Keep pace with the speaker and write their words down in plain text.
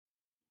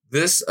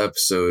This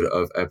episode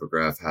of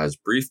Epigraph has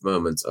brief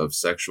moments of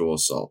sexual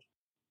assault.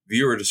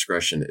 Viewer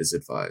discretion is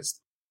advised.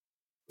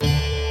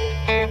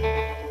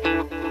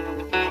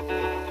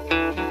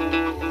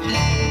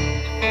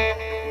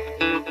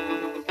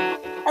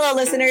 Hello,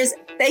 listeners.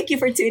 Thank you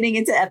for tuning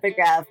into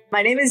Epigraph.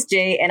 My name is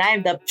Jay, and I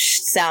am the psh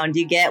sound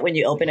you get when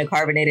you open a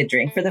carbonated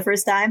drink for the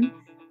first time.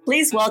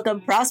 Please welcome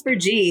Prosper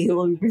G, who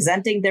will be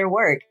presenting their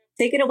work.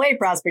 Take it away,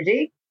 Prosper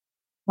G.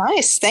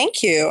 Nice,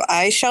 thank you.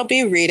 I shall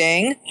be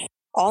reading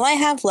All I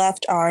Have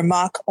Left Are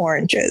Mock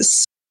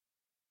Oranges.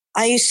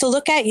 I used to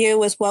look at you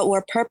with what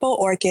were purple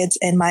orchids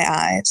in my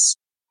eyes.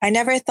 I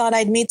never thought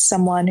I'd meet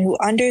someone who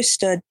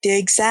understood the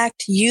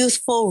exact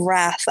youthful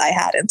wrath I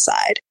had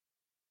inside.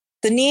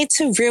 The need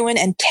to ruin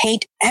and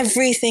taint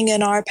everything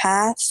in our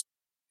path,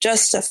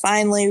 just to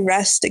finally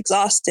rest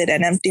exhausted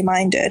and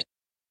empty-minded.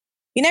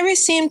 You never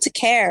seemed to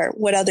care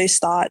what others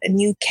thought, and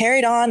you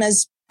carried on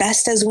as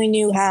best as we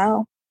knew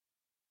how.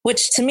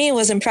 Which to me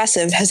was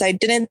impressive, as I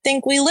didn't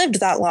think we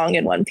lived that long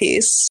in one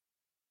piece.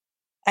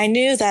 I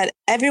knew that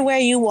everywhere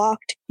you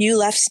walked, you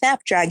left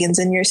snapdragons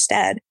in your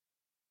stead.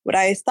 What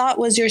I thought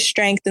was your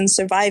strength in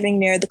surviving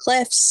near the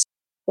cliffs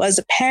was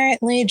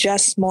apparently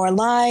just more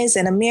lies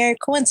and a mere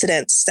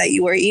coincidence that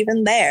you were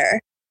even there.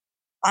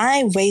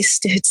 I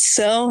wasted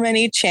so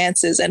many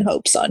chances and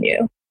hopes on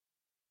you.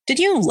 Did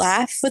you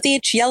laugh with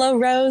each yellow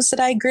rose that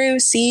I grew,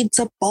 seed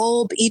to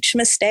bulb each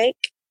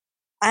mistake?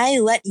 I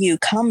let you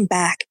come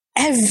back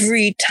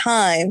every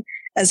time,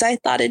 as I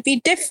thought it'd be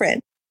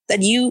different,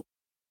 that you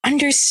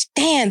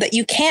understand that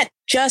you can't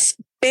just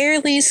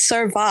barely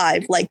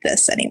survive like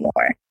this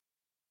anymore.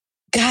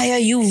 Gaia,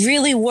 you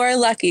really were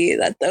lucky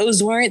that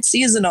those weren't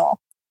seasonal,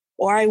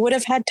 or I would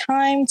have had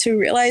time to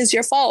realize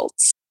your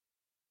faults.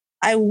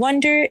 I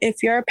wonder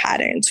if your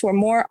patterns were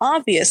more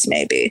obvious,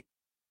 maybe.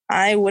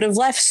 I would have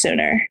left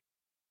sooner.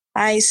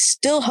 I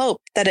still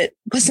hope that it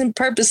wasn't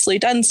purposely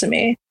done to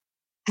me.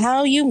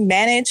 How you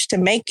managed to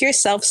make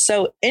yourself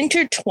so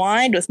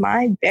intertwined with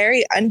my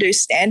very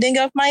understanding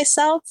of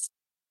myself,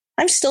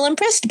 I'm still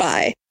impressed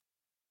by.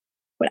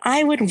 When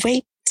I would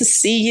wait to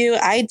see you,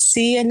 I'd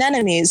see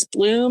anemones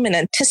bloom in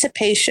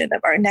anticipation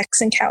of our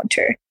next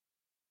encounter.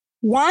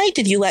 Why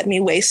did you let me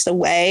waste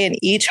away in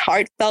each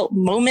heartfelt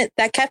moment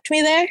that kept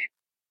me there?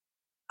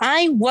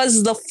 I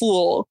was the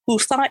fool who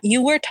thought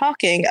you were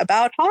talking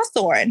about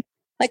hawthorn,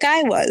 like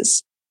I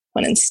was,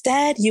 when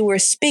instead you were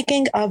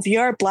speaking of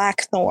your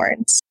black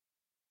thorns.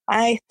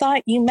 I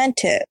thought you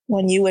meant it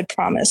when you would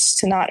promise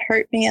to not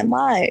hurt me and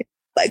lie,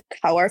 like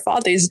how our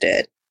fathers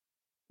did.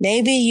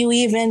 Maybe you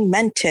even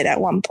meant it at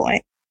one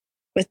point.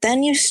 But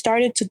then you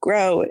started to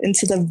grow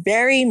into the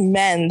very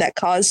men that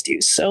caused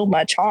you so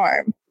much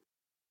harm.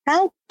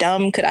 How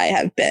dumb could I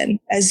have been,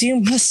 as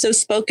you must have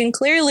spoken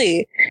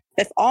clearly,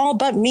 if all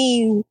but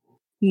me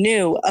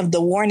knew of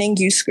the warning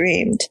you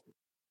screamed.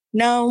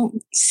 No,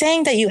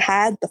 saying that you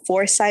had the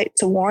foresight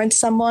to warn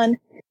someone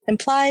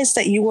implies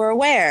that you were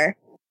aware.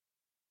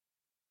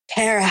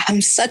 Tara,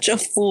 I'm such a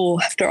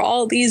fool after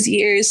all these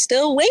years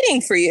still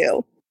waiting for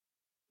you.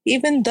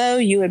 Even though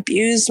you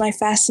abused my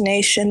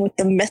fascination with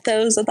the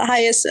mythos of the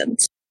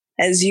hyacinth,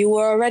 as you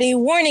were already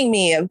warning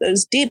me of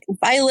those deep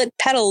violet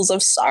petals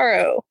of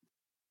sorrow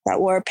that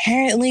were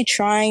apparently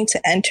trying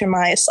to enter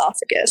my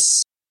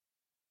esophagus.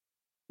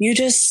 You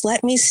just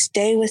let me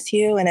stay with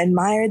you and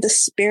admire the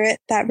spirit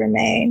that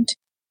remained,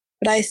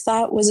 but I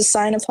thought was a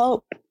sign of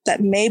hope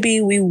that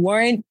maybe we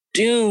weren't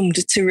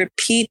doomed to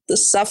repeat the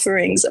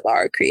sufferings of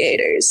our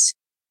creators.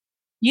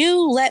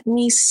 You let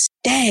me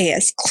stay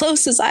as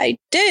close as I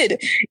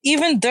did,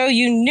 even though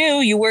you knew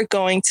you were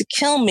going to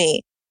kill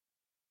me.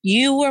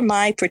 You were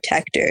my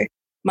protector,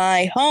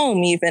 my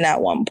home even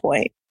at one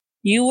point.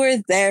 You were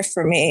there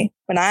for me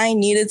when I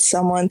needed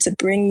someone to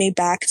bring me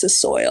back to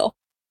soil,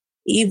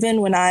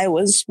 even when I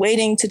was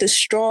waiting to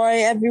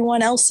destroy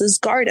everyone else's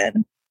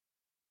garden.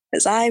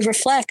 As I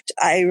reflect,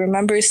 I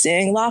remember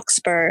seeing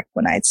Larkspur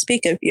when I'd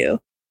speak of you,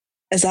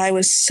 as I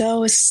was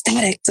so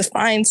ecstatic to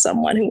find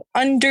someone who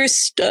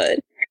understood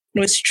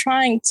and was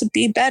trying to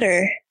be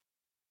better.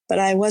 But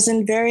I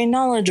wasn't very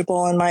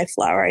knowledgeable in my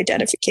flower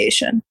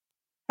identification,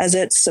 as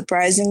it's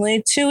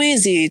surprisingly too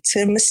easy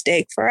to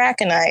mistake for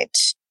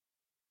aconite.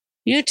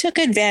 You took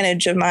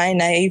advantage of my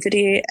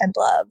naivety and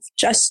love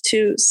just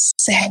to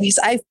say,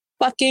 I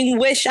fucking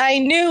wish I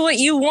knew what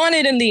you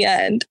wanted in the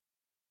end.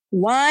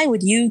 Why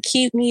would you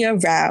keep me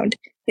around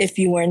if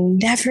you were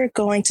never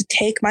going to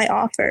take my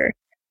offer,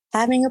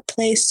 having a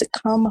place to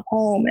come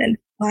home and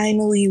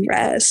finally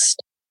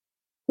rest?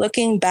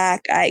 Looking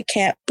back, I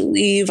can't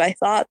believe I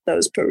thought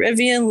those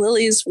Peruvian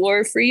lilies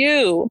were for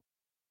you.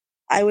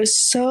 I was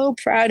so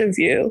proud of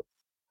you.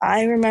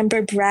 I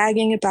remember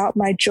bragging about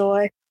my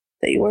joy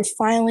that you were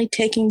finally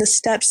taking the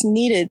steps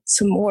needed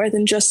to more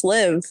than just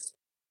live.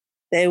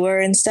 They were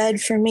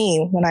instead for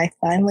me when I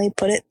finally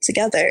put it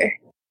together.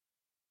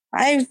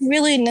 I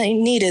really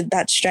needed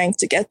that strength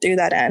to get through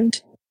that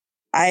end.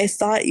 I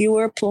thought you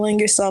were pulling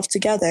yourself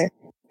together,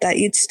 that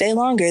you'd stay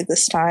longer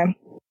this time.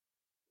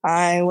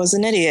 I was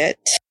an idiot.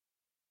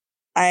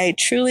 I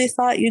truly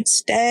thought you'd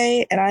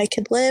stay and I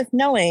could live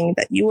knowing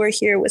that you were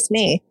here with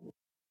me,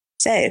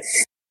 safe.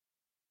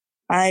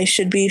 I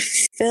should be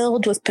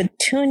filled with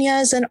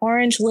petunias and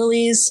orange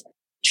lilies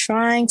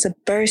trying to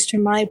burst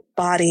from my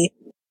body.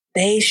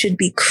 They should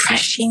be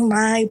crushing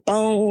my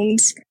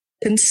bones,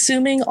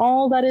 consuming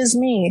all that is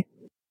me.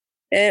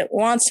 It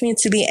wants me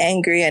to be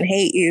angry and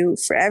hate you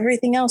for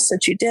everything else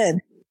that you did.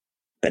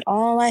 But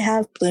all I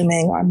have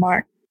blooming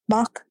are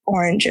mock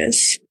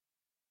oranges.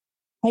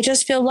 I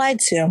just feel lied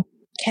to.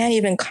 Can't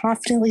even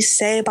confidently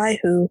say by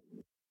who.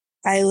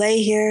 I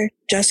lay here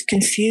just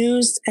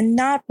confused and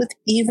not with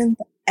even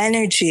the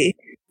energy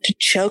to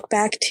choke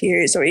back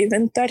tears or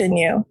even threaten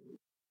you.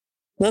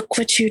 Look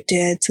what you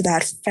did to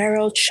that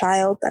feral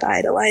child that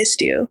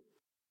idolized you.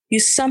 You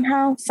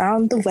somehow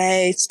found the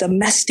way to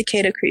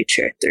domesticate a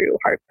creature through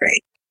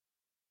heartbreak.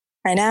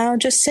 I now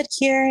just sit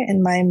here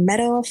in my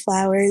meadow of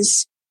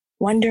flowers,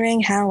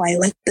 wondering how I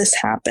let this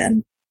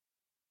happen.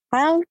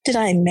 How did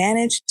I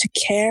manage to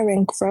care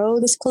and grow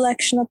this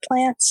collection of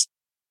plants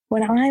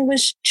when I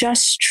was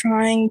just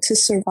trying to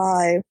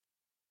survive?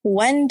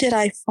 When did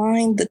I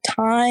find the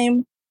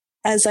time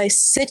as I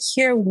sit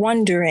here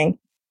wondering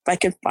if I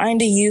could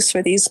find a use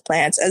for these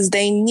plants as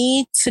they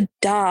need to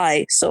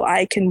die so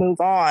I can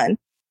move on?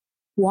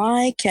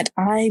 Why can't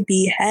I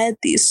behead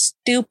these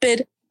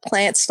stupid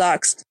plant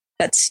stalks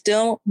that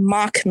still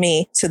mock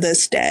me to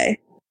this day?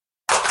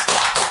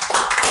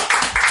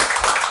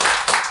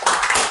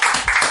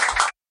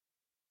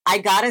 I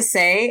gotta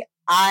say,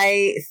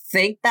 I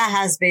think that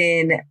has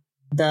been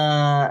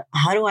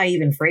how do I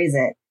even phrase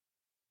it?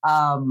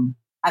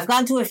 I've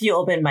gone to a few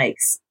open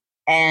mics,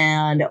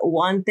 and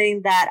one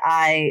thing that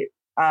I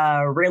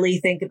really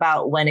think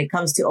about when it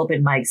comes to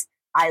open mics,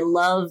 I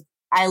love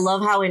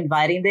how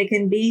inviting they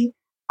can be.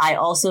 I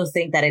also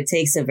think that it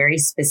takes a very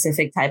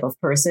specific type of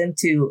person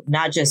to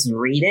not just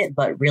read it,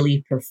 but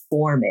really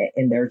perform it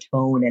in their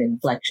tone and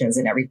inflections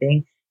and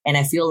everything. And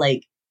I feel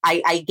like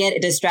I get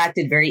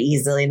distracted very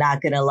easily,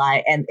 not gonna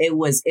lie. And it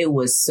was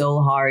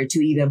so hard to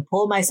even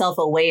pull myself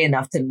away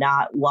enough to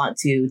not want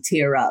to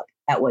tear up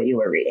at what you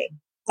were reading.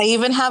 I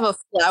even have a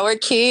flower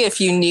key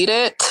if you need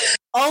it.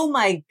 Oh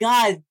my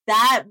God,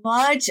 that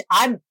much?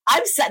 I'm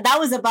that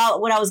was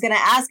about what I was gonna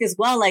ask as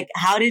well. Like,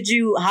 how did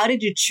you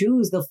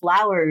choose the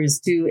flowers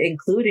to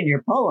include in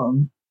your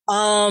poem?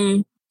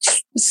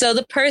 So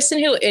the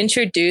person who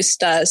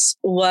introduced us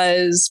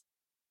was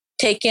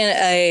taking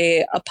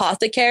a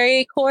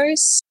apothecary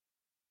course,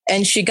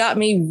 and she got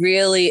me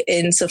really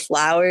into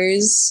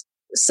flowers.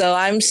 So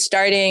I'm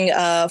starting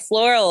a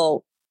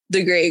floral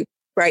degree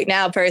right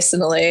now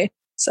personally.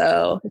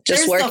 So it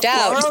just worked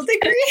out. Floral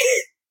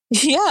degree?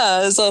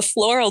 Yeah, it's a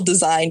floral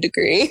design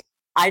degree.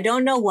 I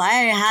don't know why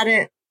I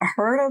hadn't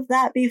heard of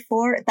that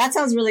before. That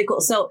sounds really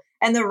cool. So,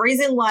 and the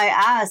reason why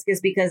I ask is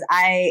because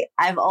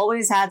I've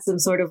always had some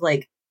sort of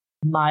like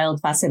mild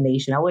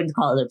fascination. I wouldn't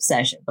call it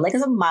obsession, but like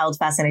some mild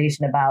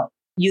fascination about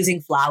using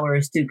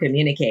flowers to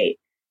communicate.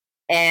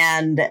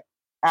 And,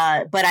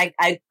 but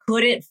I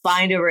couldn't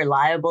find a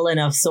reliable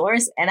enough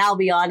source. And I'll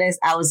be honest,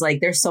 I was like,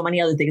 there's so many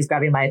other things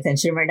grabbing my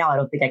attention right now. I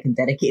don't think I can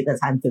dedicate the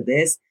time to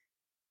this.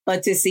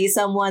 But to see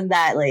someone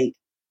that like,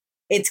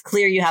 it's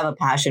clear you have a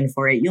passion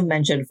for it. You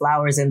mentioned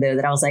flowers in there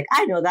that I was like,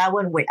 I know that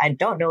one. Wait, I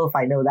don't know if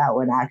I know that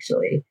one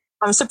actually.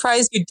 I'm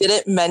surprised you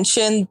didn't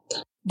mention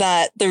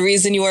that the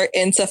reason you were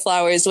into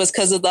flowers was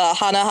because of the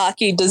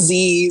Hanahaki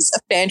disease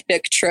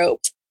fanfic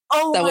trope.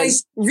 Oh, that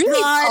was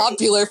really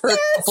popular for a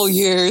couple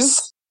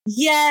years.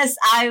 Yes,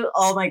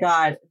 oh my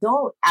God,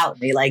 don't out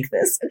me like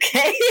this,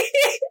 okay?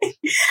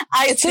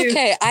 It's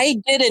okay. I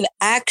did an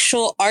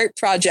actual art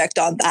project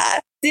on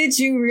that. Did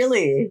you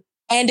really?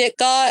 And it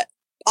got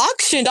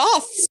auctioned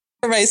off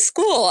for my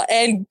school.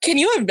 And can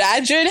you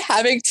imagine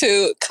having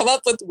to come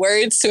up with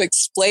words to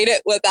explain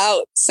it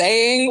without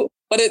saying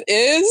what it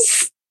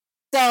is?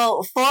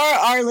 So for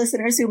our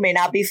listeners who may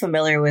not be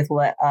familiar with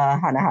what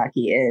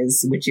Hanahaki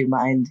is, would you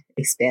mind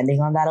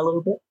expanding on that a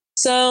little bit?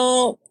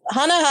 So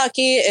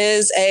Hanahaki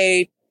is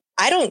I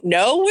don't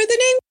know where the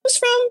name comes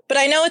from, but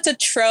I know it's a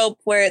trope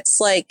where it's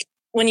like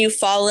when you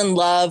fall in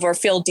love or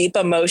feel deep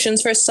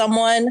emotions for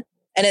someone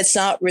and it's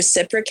not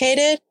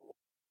reciprocated,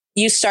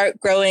 you start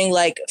growing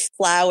like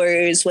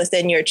flowers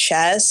within your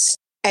chest,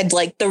 and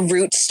like the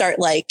roots start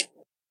like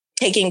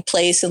taking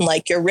place in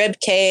like your rib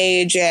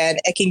cage, and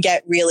it can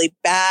get really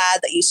bad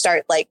that you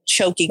start like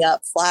choking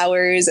up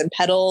flowers and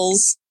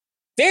petals.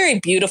 Very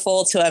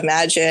beautiful to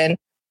imagine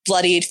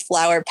bloodied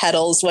flower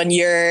petals when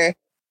you're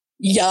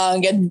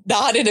young and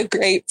not in a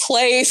great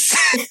place.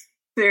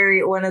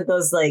 Very one of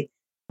those like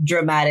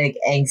dramatic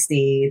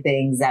angsty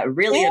things that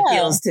really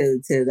appeals to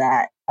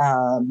that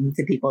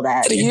to people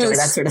that enjoy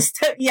that sort of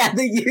stuff. Yeah,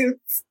 the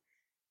youth.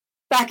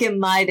 Back in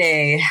my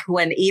day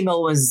when emo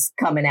was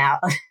coming out.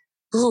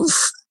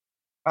 Oof.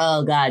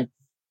 Oh God.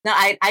 No,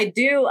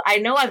 I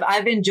know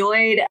I've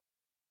enjoyed,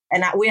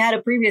 and we had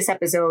a previous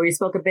episode where we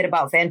spoke a bit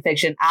about fan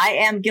fiction. I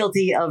am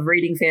guilty of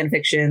reading fan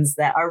fictions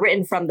that are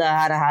written from the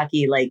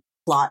Hanahaki like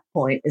plot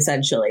point,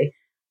 essentially.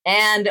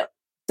 And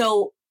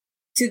so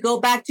to go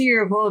back to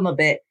your poem a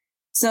bit,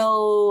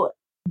 so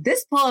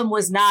this poem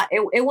was not,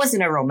 it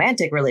wasn't a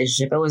romantic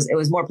relationship. It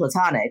was more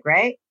platonic,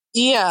 right?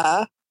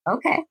 Yeah.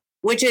 Okay.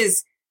 Which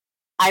is,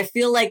 I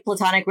feel like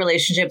platonic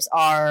relationships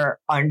are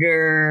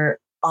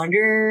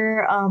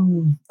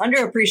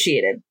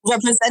underappreciated.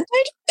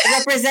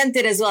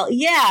 Represented as well.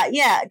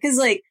 Yeah. Because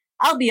like,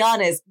 I'll be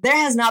honest, there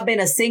has not been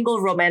a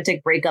single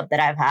romantic breakup that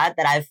I've had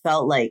that I've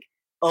felt like,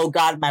 oh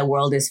God, my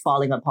world is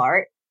falling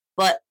apart.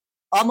 But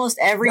almost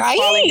every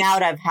falling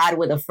out I've had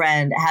with a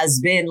friend has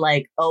been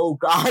like, oh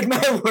God,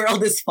 my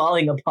world is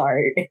falling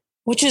apart.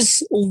 Which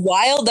is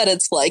wild that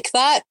it's like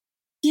that.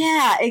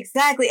 Yeah,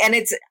 exactly. And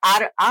it's,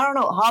 I don't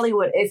know,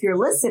 Hollywood, if you're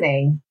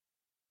listening,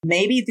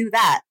 maybe do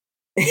that.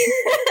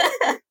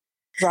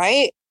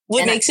 Right?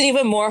 What makes it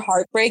even more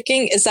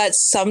heartbreaking is that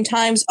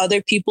sometimes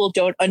other people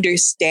don't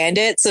understand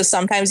it. So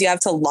sometimes you have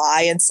to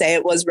lie and say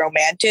it was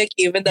romantic,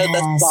 even though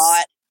the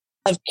thought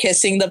of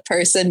kissing the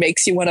person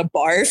makes you want to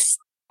barf.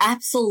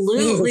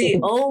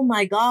 Absolutely. Oh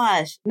my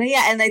gosh. No,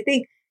 yeah. And I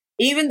think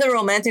even the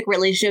romantic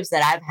relationships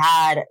that I've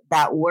had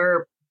that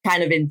were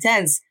kind of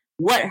intense,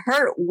 what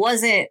hurt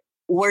wasn't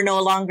we're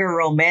no longer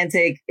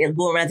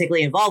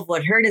romantically involved.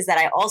 What hurt is that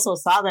I also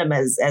saw them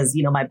as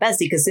my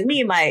bestie. Because to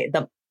me,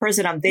 the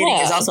person I'm dating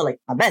is also like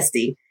my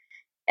bestie.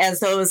 And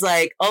so it was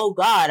like, oh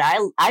God,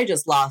 I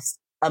just lost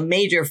a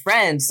major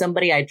friend,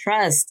 somebody I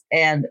trust.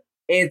 And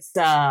it's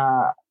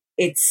I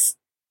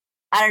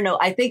don't know.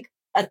 I think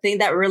a thing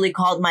that really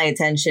called my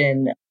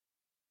attention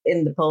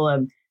in the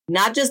poem,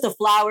 not just the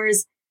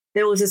flowers.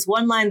 There was this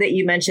one line that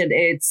you mentioned.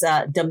 It's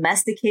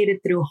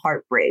domesticated through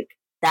heartbreak.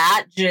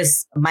 That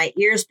just, my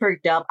ears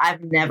perked up.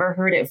 I've never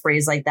heard it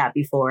phrased like that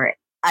before.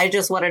 I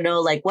just want to know,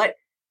 like,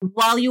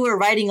 while you were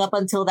writing up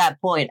until that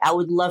point, I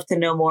would love to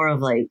know more of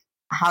like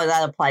how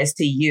that applies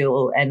to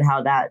you and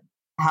how that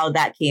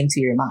came to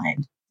your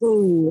mind.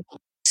 Ooh.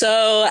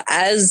 So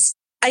as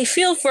I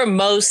feel for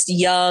most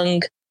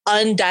young,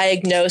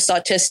 undiagnosed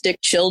autistic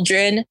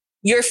children,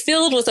 you're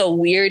filled with a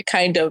weird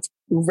kind of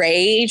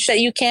rage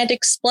that you can't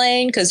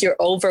explain because you're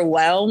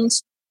overwhelmed.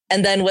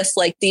 And then with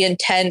like the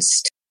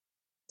intense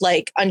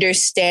like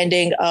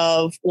understanding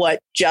of what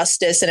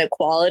justice and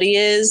equality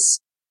is,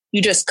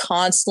 you just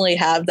constantly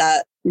have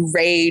that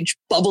rage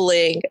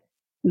bubbling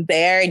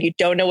there and you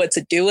don't know what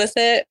to do with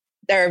it.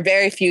 There are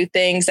very few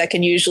things that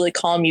can usually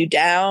calm you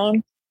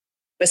down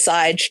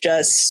besides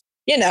just,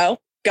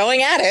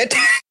 going at it.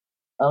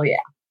 Oh yeah.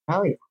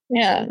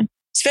 Yeah.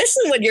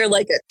 Especially when you're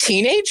like a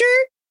teenager,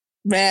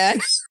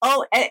 man.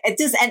 Oh,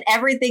 and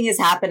everything is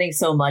happening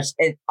so much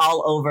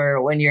all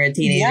over when you're a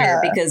teenager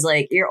because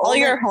like all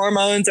your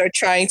hormones are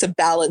trying to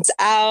balance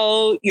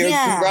out. You're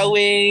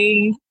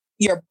growing.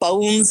 Your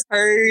bones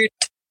hurt.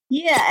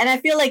 Yeah, and I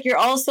feel like you're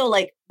also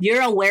like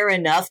you're aware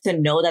enough to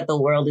know that the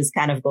world is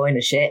kind of going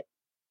to shit,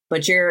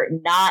 but you're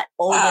not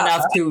old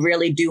enough to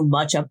really do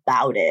much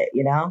about it,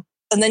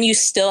 And then you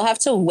still have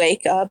to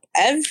wake up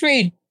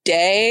every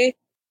day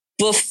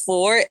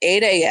before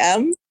 8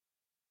 a.m.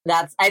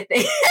 I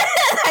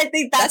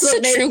think that's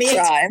what made me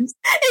crime.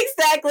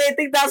 Exactly. I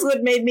think that's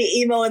what made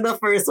me emo in the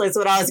first place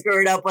when I was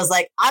growing up was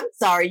like, I'm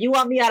sorry, you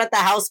want me out of the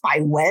house by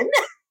when?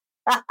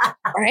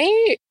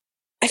 Right?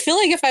 I feel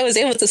like if I was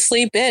able to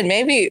sleep in,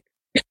 maybe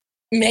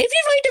my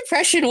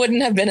depression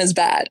wouldn't have been as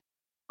bad.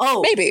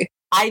 Oh, maybe.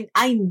 I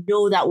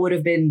know that would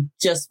have been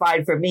just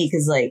fine for me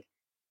because like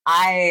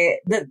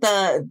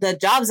the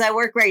jobs I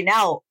work right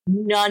now,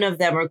 none of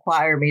them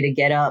require me to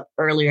get up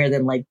earlier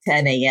than like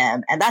 10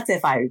 a.m. And that's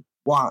if I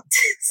want.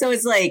 So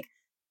it's like,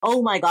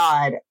 oh my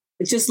God,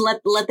 just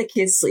let the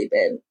kids sleep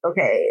in.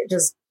 Okay.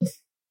 Just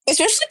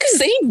especially because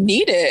they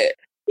need it.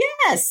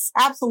 Yes,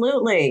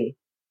 absolutely.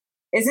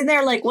 Wasn't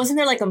there like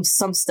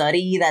some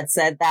study that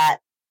said that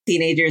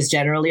teenagers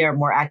generally are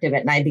more active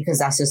at night because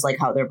that's just like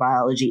how their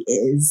biology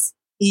is?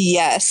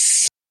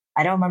 Yes.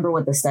 I don't remember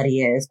what the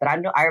study is, but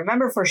I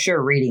remember for sure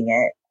reading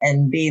it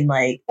and being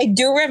like, I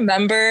do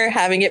remember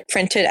having it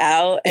printed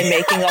out and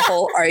making a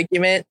whole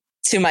argument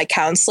to my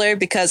counselor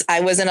because I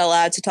wasn't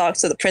allowed to talk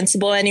to the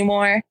principal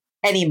anymore.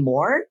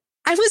 Anymore?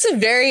 I was a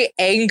very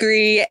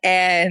angry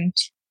and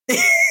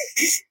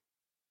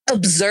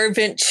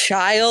observant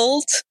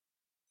child.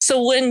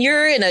 So when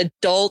you're an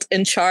adult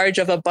in charge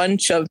of a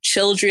bunch of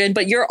children,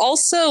 but you're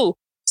also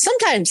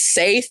sometimes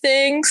say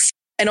things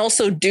and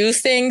also do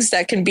things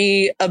that can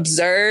be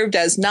observed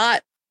as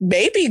not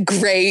maybe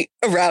great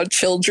around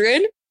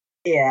children.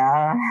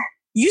 Yeah.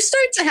 You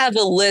start to have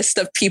a list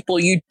of people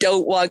you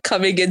don't want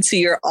coming into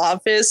your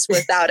office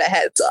without a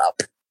heads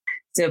up.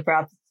 So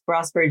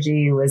Prosper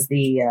G was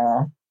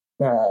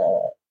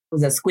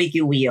was a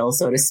squeaky wheel,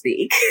 so to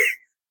speak.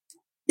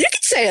 You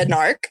could say a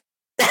narc.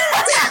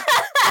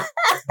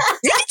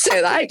 You could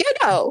say that.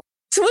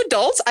 To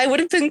adults, I would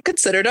have been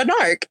considered a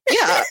narc.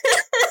 Yeah.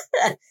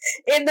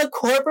 In the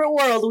corporate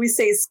world, we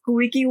say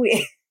squeaky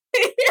wheel.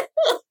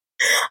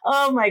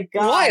 Oh my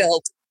God.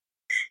 Wild.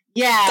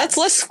 Yeah. That's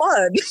less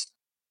fun.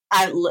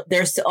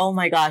 Oh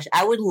my gosh,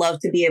 I would love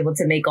to be able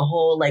to make a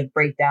whole like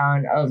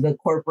breakdown of the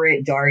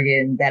corporate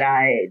jargon that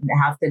I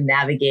have to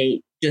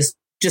navigate just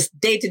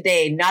day to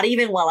day, not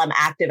even while I'm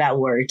active at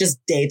work, just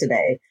day to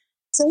day.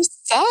 So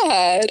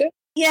sad.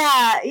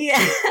 Yeah.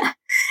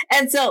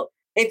 And so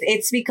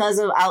it's because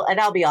of,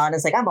 I'll be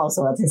honest, like I'm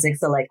also autistic,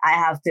 so like I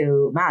have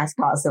to mask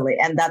constantly,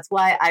 and that's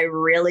why I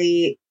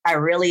really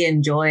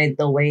enjoyed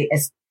the way,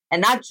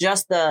 and not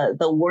just the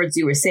words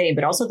you were saying,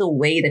 but also the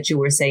way that you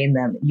were saying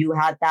them. You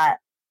had that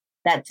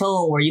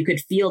tone where you could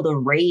feel the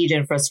rage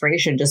and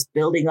frustration just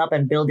building up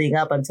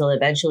until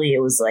eventually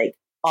it was like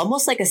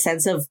almost like a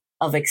sense of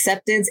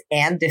acceptance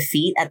and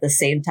defeat at the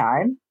same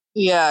time.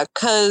 Yeah,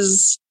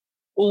 because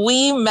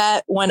we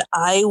met when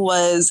I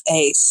was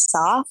a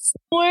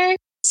sophomore.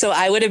 So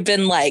I would have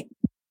been like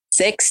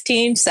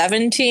 16,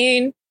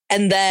 17.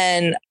 And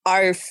then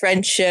our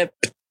friendship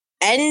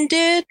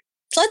ended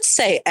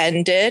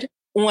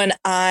when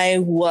I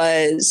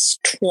was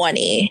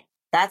 20.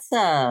 That's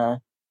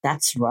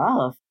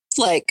rough. It's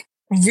like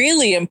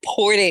really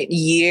important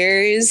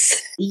years.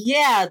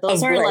 Yeah,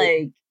 those are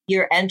like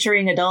you're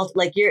entering adult,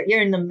 like you're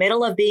in the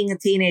middle of being a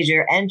teenager,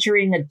 you're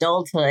entering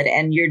adulthood,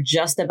 and you're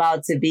just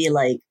about to be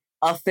like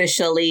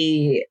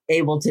officially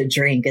able to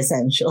drink,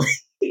 essentially.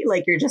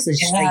 Like you're just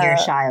like you're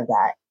shy of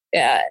that.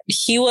 Yeah,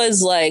 he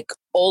was like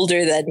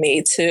older than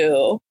me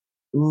too.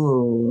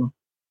 Ooh,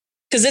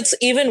 because it's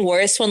even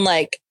worse when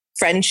like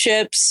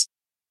friendships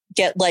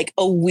get like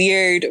a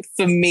weird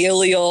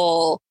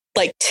familial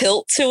like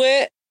tilt to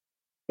it.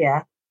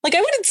 Yeah, like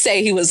I wouldn't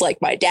say he was like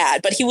my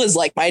dad, but he was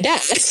like my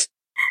dad.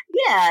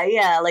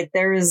 Yeah. Like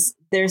there's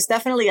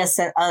definitely a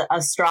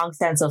strong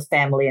sense of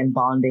family and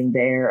bonding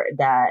there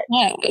that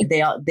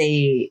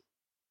they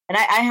and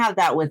I have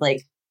that with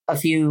like a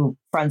few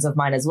friends of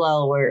mine as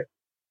well, where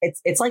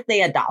it's like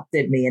they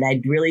adopted me, and I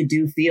really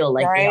do feel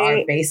like they are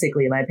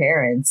basically my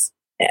parents.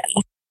 Yeah,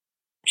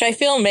 which I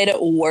feel made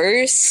it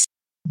worse.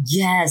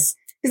 Yes,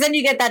 because then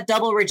you get that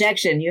double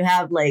rejection. You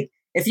have like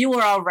if you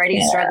were already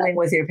struggling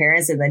with your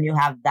parents, and then you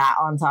have that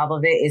on top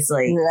of it, it's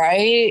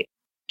like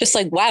just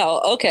like,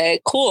 wow, okay,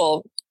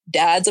 cool.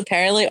 Dads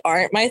apparently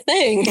aren't my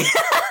thing.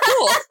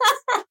 Cool.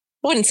 I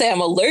wouldn't say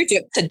I'm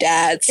allergic to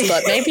dads,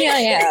 but maybe I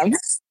am.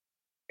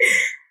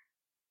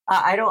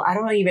 I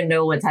don't even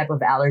know what type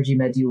of allergy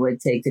med you would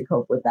take to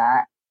cope with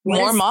that.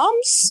 More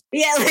moms?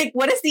 Yeah, like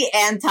what is the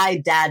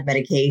anti-dad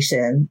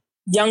medication?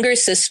 Younger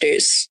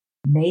sisters.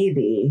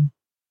 Maybe.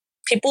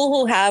 People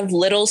who have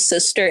little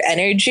sister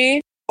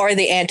energy are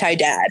the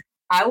anti-dad.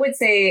 I would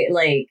say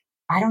like,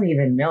 I don't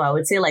even know. I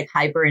would say like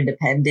hyper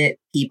independent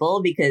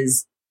people,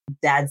 because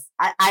dads,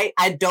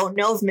 I don't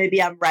know if maybe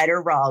I'm right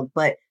or wrong,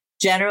 but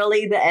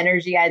generally the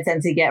energy I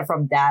tend to get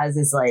from dads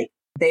is like,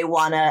 they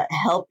want to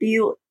help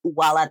you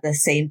while at the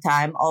same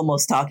time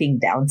almost talking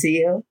down to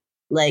you.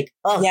 Like,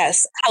 oh.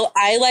 Yes. How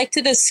I like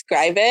to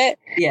describe it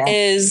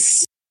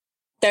is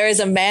there is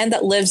a man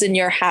that lives in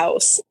your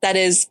house that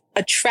is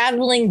a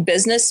traveling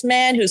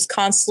businessman who's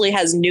constantly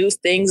has new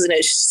things in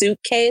his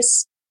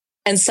suitcase.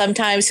 And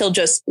sometimes he'll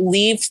just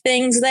leave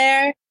things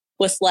there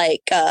with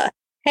like,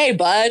 hey,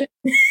 bud.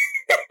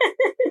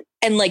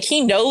 And like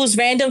he knows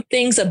random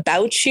things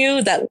about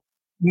you that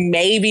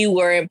maybe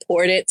were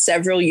important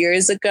several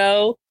years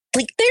ago.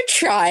 Like they're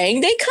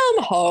trying, they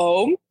come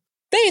home,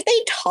 they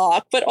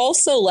talk, but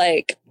also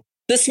like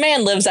this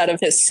man lives out of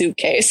his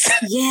suitcase.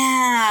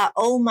 Yeah.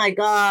 Oh my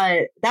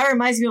God. That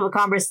reminds me of a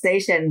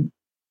conversation.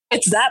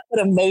 It's that, but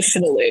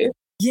emotionally.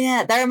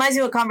 Yeah. That reminds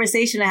me of a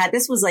conversation I had.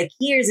 This was like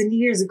years and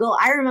years ago.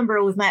 I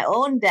remember with my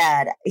own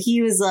dad,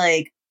 he was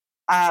like,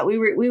 we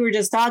were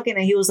just talking,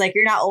 and he was like,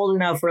 you're not old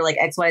enough for like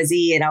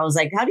XYZ. And I was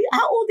like,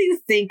 how old do you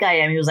think I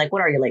am? He was like,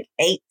 what are you, like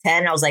 8, 10?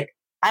 And I was like,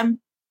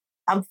 I'm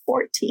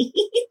 14.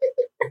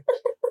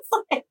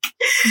 Like,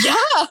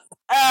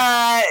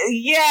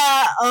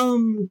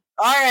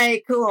 all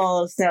right,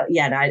 cool. So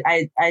yeah, no,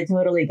 I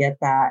totally get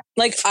that.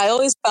 Like I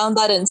always found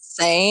that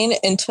insane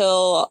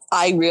until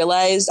I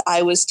realized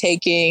I was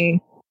taking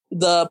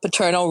the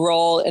paternal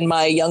role in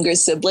my younger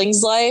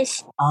sibling's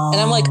life. And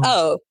I'm like,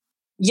 oh,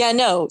 yeah,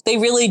 no, they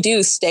really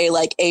do stay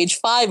like age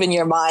 5 in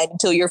your mind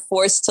until you're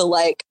forced to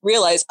like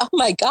realize, oh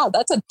my God,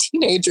 that's a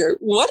teenager.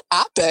 What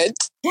happened?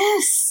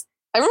 Yes.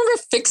 I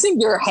remember fixing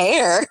your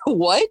hair.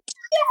 What?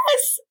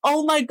 Yes.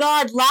 Oh my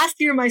God. Last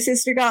year, my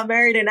sister got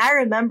married, and I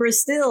remember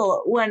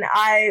still when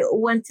I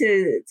went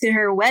to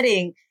her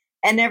wedding,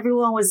 and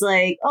everyone was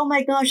like, oh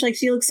my gosh, like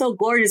she looks so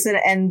gorgeous.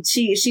 And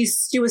she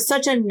was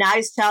such a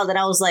nice child that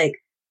I was like,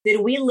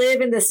 did we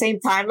live in the same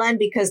timeline?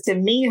 Because to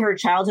me, her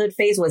childhood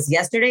phase was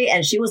yesterday,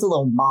 and she was a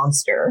little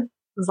monster.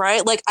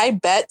 Right? Like, I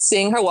bet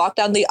seeing her walk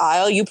down the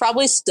aisle, you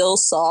probably still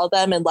saw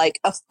them in like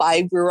a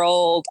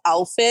 5-year-old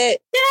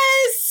outfit.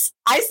 Yes!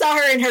 I saw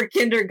her in her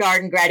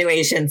kindergarten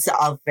graduation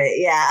outfit.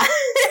 Yeah.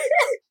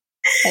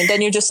 And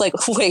then you're just like,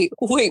 wait,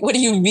 what do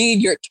you mean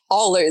you're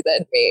taller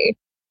than me?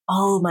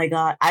 Oh my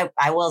God.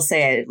 I will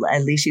say,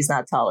 at least she's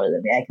not taller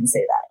than me. I can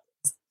say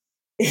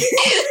that.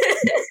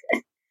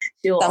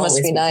 That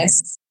must be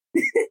nice.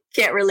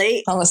 Can't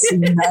relate. That must be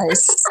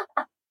nice.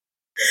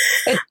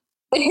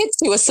 It hits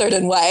you a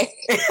certain way.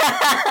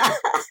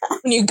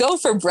 When you go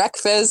for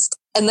breakfast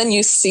and then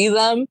you see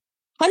them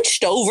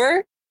hunched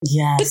over,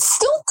 yes, but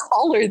still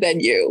taller than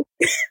you.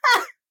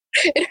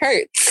 It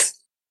hurts.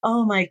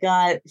 Oh my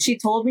God. She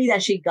told me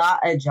that she got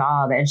a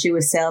job and she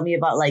was telling me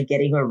about like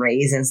getting a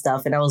raise and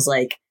stuff. And I was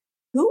like,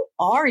 who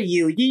are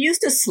you? You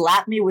used to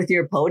slap me with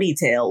your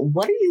ponytail.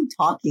 What are you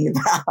talking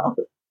about?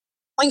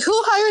 Like, who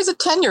hires a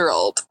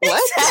 10-year-old?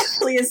 What?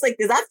 Exactly. It's like,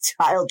 is that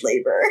child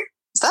labor?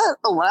 Is that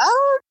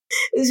allowed?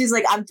 And she's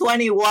like, I'm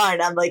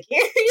 21. I'm like,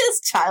 here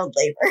is child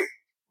labor.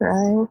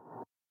 Right.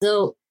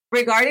 So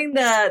regarding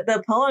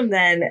the poem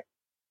then,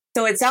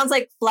 so it sounds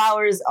like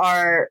flowers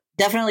are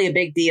definitely a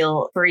big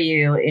deal for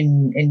you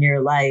in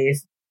your life.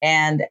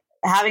 And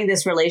having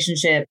this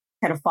relationship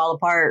kind of fall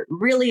apart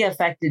really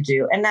affected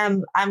you. And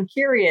I'm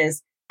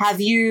curious,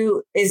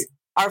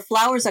 are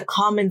flowers a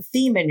common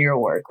theme in your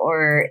work,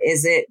 or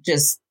is it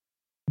just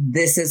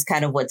this is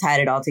kind of what tied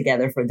it all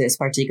together for this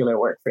particular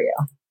work for you?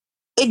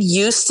 It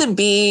used to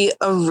be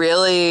a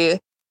really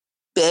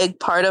big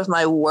part of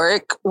my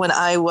work when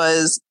I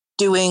was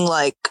doing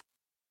like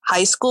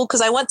high school,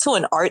 because I went to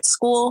an art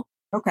school.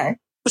 Okay.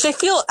 Which I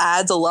feel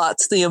adds a lot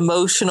to the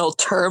emotional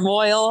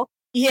turmoil.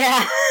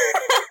 Yeah.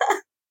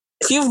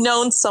 If you've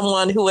known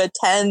someone who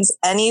attends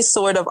any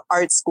sort of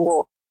art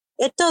school,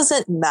 it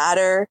doesn't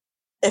matter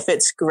if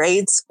it's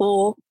grade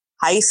school,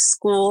 high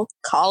school,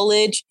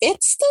 college,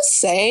 it's the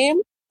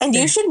same. And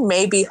you should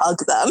maybe hug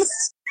them.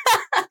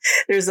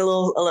 There's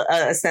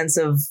a sense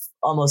of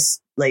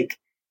almost like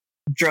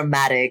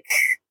dramatic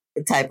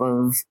type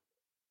of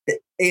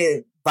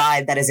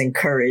vibe that is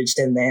encouraged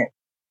in there.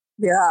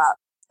 Yeah.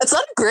 It's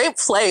not a great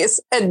place,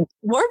 and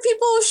more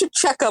people should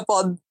check up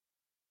on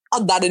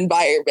that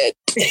environment.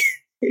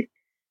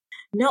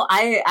 No,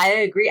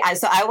 I agree.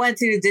 So I went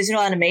to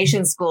digital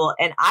animation school,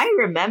 and I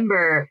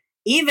remember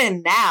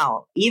even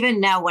now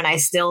when I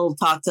still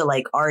talk to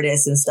like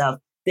artists and stuff,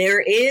 there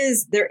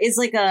is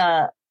like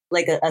a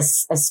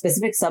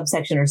specific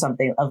subsection or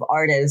something of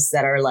artists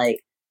that are like,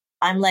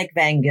 I'm like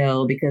Van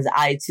Gogh because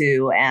I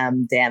too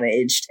am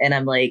damaged, and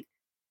I'm like,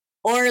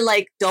 or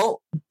like,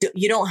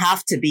 you don't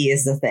have to be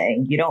is the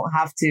thing. You don't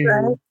have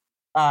to,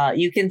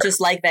 you can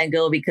just like Van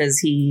Gogh because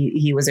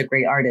he was a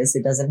great artist.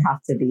 It doesn't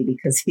have to be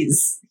because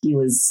he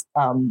was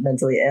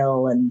mentally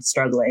ill and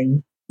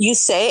struggling. You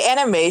say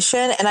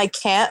animation, and I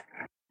can't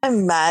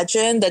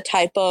imagine the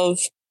type of,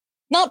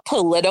 not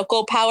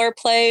political power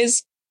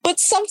plays, but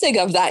something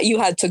of that you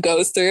had to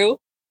go through.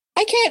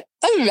 I can't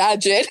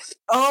imagine.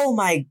 Oh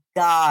my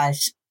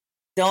gosh.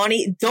 Don't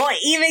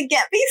even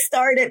get me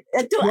started.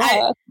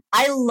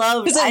 I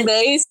love, because it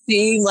may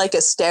seem like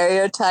a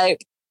stereotype,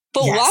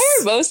 but yes. Why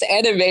are most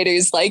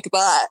animators like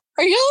that?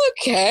 Are y'all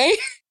okay?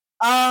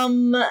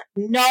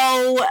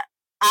 No,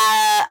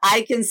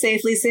 I can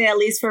safely say, at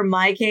least for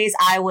my case,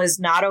 I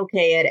was not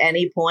okay at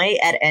any point,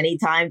 at any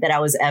time that I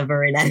was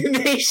ever in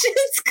animation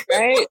school.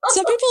 Right?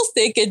 Some people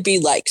think it'd be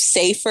like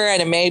safer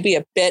and it may be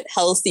a bit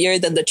healthier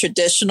than the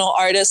traditional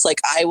artist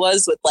like I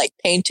was with like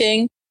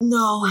painting.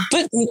 No.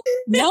 But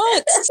no,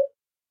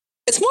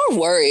 it's more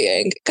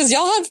worrying because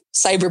y'all have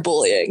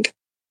cyberbullying.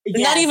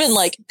 Yes. Not even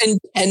like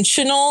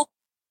intentional.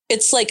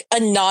 It's like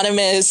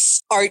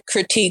anonymous art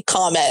critique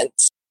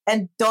comments.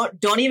 And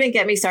don't even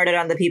get me started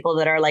on the people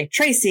that are like,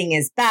 tracing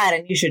is bad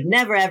and you should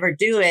never ever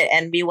do it.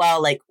 And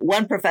meanwhile, like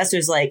one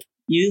professor's like,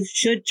 you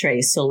should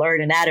trace to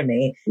learn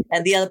anatomy.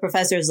 And the other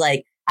professor's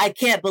like, I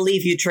can't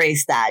believe you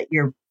traced that.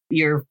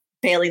 You're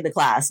failing the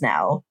class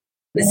now.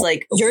 It's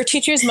like, your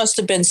teachers must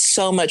have been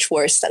so much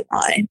worse than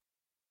mine.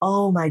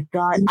 Oh my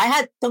God.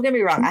 Don't get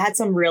me wrong, I had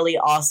some really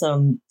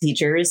awesome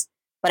teachers,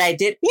 but I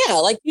did. Yeah,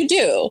 like you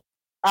do.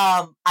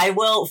 I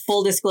will,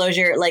 full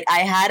disclosure, like I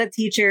had a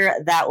teacher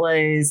that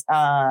was,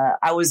 I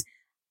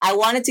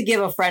wanted to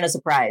give a friend a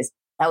surprise.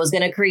 I was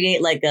going to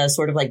create like a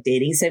sort of like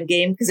dating sim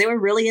game because they were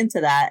really into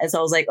that. And so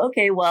I was like,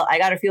 okay, well, I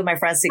got a few of my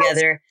friends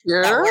together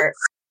that were,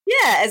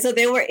 yeah. And so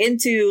they were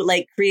into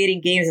like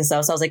creating games and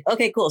stuff. So I was like,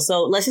 okay, cool.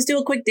 So let's just do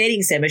a quick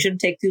dating sim. It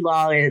shouldn't take too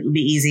long. It'll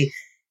be easy.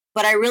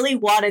 But I really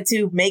wanted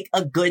to make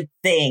a good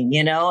thing,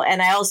 you know?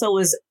 And I also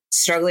was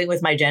struggling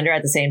with my gender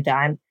at the same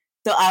time.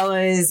 So I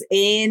was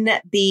in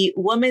the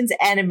women's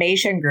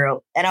animation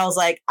group and I was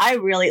like, I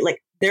really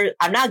like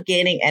I'm not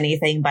gaining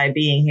anything by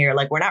being here.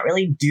 Like, we're not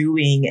really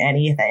doing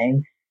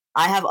anything.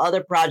 I have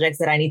other projects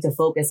that I need to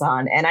focus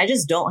on and I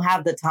just don't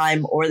have the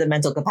time or the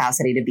mental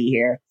capacity to be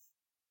here.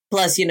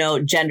 Plus, you know,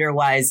 gender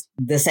wise,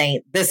 this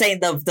ain't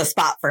the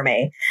spot for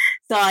me.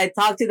 So I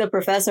talked to the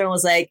professor and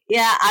was like,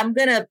 yeah, I'm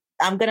going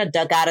to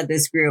duck out of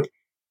this group.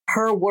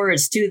 Her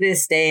words, to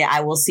this day,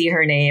 I will see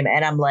her name.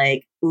 And I'm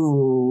like,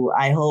 ooh,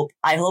 I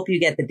hope you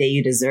get the day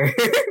you deserve.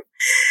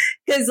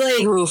 Cause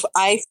like, oof,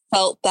 I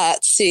felt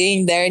that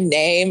seeing their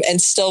name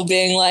and still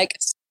being like,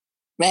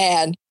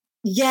 man.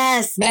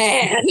 Yes,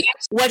 man.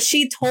 What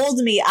she told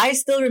me, I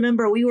still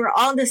remember we were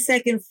on the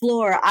second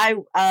floor. I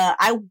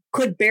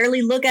could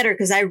barely look at her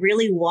because I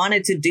really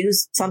wanted to do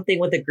something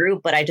with the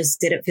group, but I just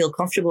didn't feel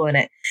comfortable in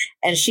it.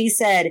 And she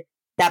said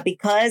that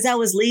because I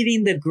was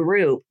leaving the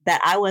group,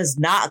 that I was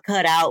not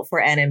cut out for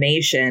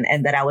animation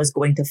and that I was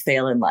going to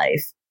fail in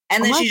life.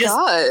 And then she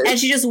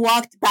just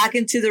walked back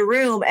into the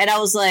room and I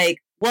was like,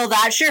 well,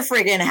 that sure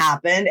friggin'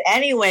 happened.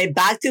 Anyway,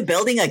 back to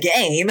building a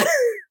game.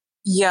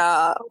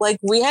 Yeah, like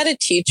we had a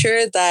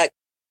teacher that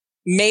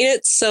made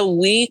it so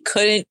we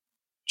couldn't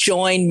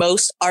join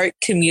most art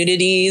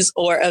communities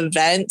or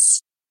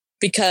events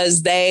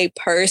because they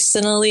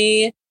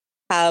personally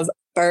have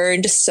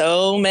burned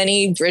so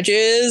many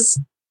bridges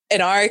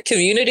in our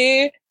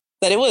community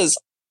that it was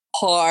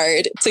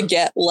hard to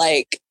get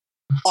like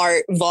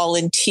art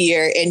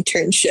volunteer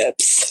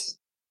internships.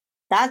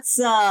 That's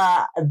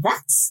not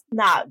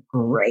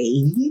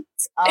great.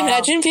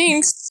 Imagine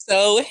being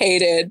so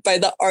hated by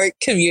the art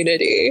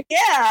community.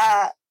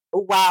 Yeah.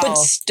 Wow. But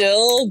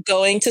still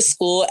going to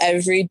school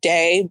every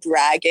day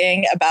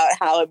bragging about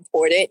how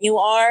important you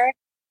are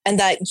and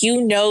that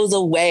you know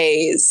the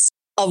ways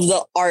of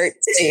the art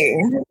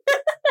scene.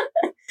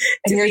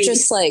 And you're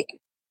just like,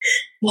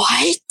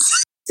 what?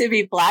 To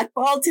be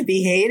blackballed, to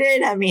be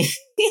hated? I mean,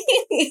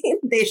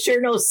 they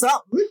sure know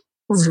something.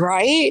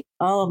 Right?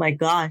 Oh my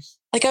gosh.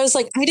 Like, I was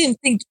like, I didn't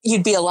think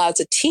you'd be allowed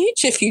to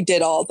teach if you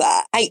did all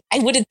that. I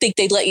wouldn't think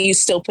they'd let you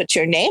still put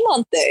your name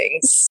on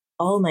things.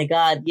 Oh my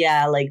God.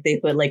 Yeah. Like they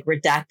put like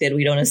redacted.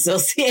 We don't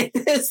associate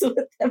this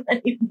with them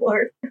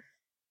anymore.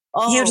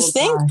 Oh, you'd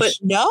think, gosh. But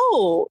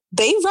no,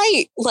 they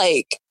write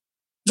like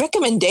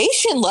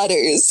recommendation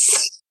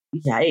letters.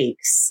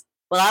 Yikes.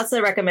 Well, that's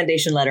the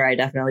recommendation letter I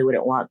definitely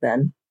wouldn't want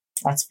then.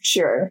 That's for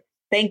sure.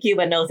 Thank you,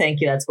 but no thank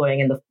you. That's going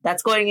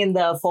in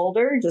the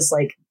folder, just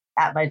like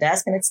at my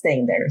desk, and it's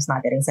staying there. It's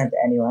not getting sent to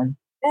anyone.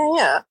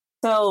 Yeah.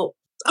 So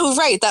oh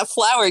right, that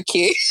flower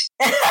key.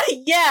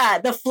 yeah,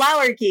 the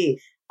flower key.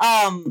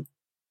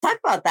 Talk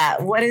about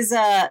that. What is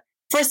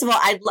first of all,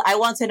 I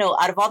want to know,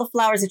 out of all the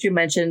flowers that you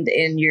mentioned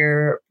in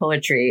your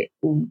poetry,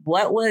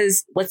 what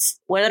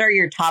are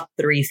your top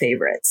 3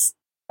 favorites,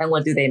 and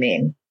what do they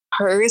mean?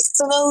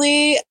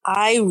 Personally,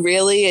 I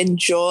really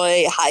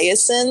enjoy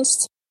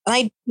hyacinths.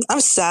 And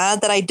I'm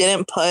sad that I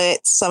didn't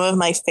put some of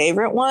my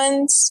favorite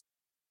ones,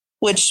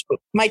 which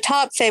my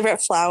top favorite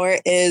flower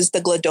is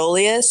the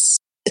gladiolus.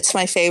 It's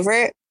my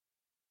favorite.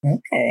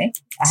 Okay.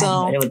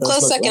 So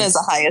close second is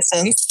a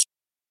hyacinth.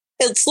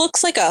 It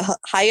looks like a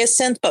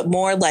hyacinth, but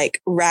more like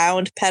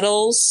round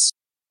petals.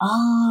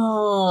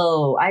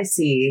 Oh, I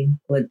see.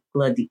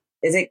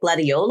 Is it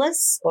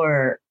gladiolus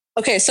or?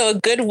 Okay, so a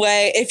good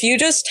way, if you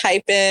just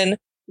type in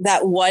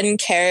that one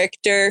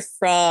character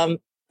from,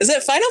 is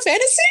it Final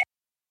Fantasy?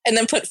 And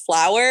then put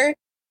flower,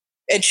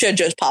 it should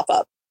just pop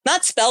up.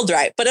 Not spelled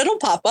right, but it'll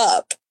pop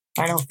up.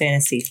 Final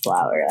Fantasy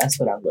flower. That's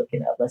what I'm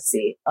looking at. Let's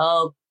see.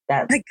 Oh,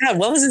 that. My God,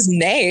 what was his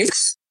name?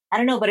 I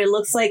don't know, but it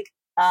looks like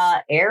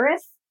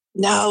Aerith.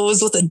 No, it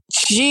was with a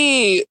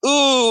G.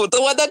 Ooh, the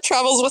one that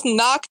travels with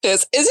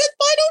Noctis. Is it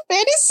Final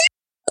Fantasy?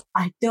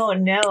 I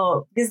don't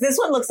know, because this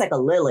one looks like a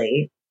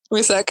lily.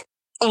 Wait a sec.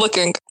 I'm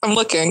looking. I'm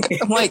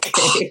like,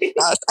 oh,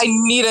 gosh, I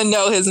need to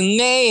know his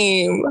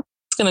name.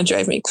 It's going to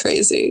drive me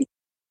crazy.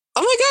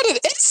 Oh my God,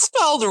 it is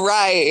spelled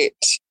right.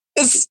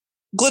 It's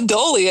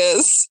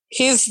gladiolus.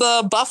 He's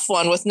the buff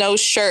one with no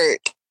shirt.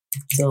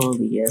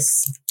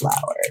 Gladiolus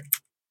flower.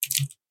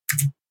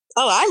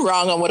 Oh, I'm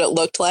wrong on what it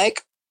looked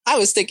like. I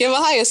was thinking of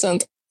a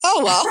hyacinth.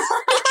 Oh, well,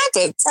 what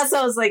happens? That's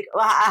what I was like.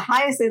 Well, a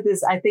hyacinth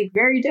is, I think,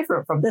 very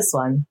different from this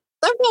one.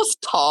 They're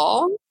both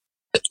tall.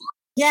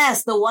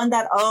 Yes, the one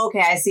that, oh,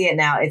 okay, I see it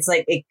now. It's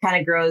like, it kind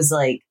of grows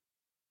like,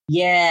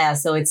 yeah,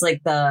 so it's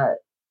like the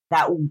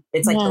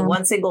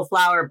one single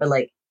flower, but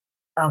like,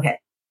 okay.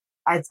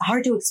 It's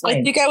hard to explain.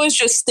 I think I was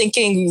just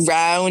thinking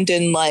round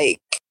and like,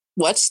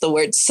 what's the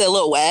word?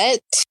 Silhouette?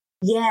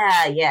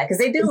 Yeah, because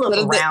they do look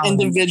round.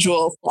 The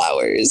individual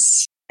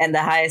flowers. And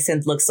the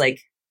hyacinth looks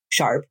like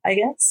sharp, I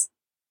guess.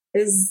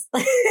 It's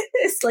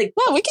like,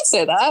 well, we can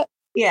say that.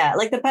 Yeah,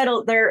 like the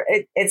petal,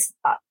 it's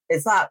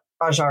not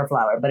a sharp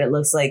flower, but it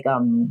looks like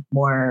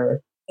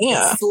more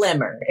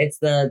slimmer. It's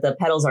the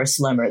petals are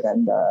slimmer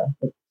than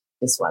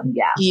this one.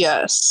 Yeah.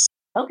 Yes.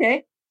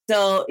 Okay.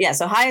 So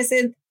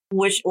hyacinth.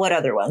 What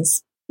other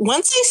ones?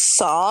 Once I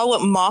saw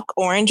what mock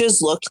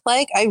oranges looked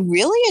like, I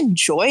really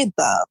enjoyed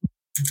them.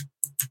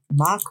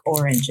 Mock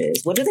oranges.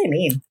 What do they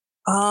mean?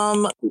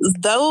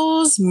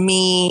 Those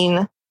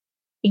mean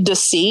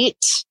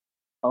deceit.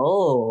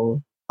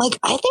 Oh. Like,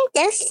 I think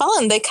they're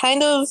fun. They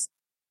kind of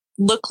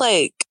look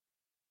like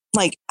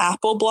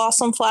apple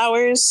blossom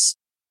flowers.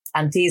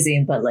 I'm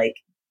teasing, but like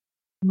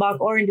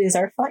mock oranges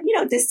are fun. You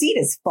know, deceit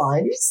is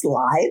fun. You just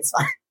lie. It's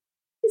fun.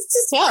 It's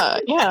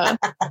just yeah.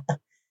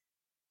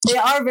 They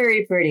are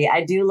very pretty.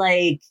 I do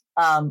like,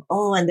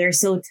 and they're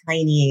so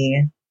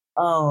tiny.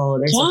 Oh,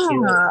 they're so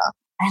cute.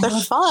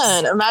 They're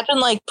fun. Imagine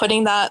like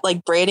putting that,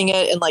 like braiding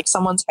it in like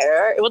someone's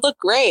hair. It would look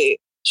great.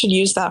 Should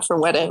use that for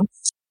weddings.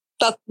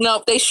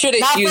 No, they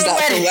shouldn't use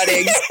that for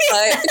weddings.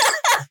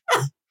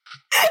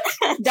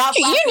 But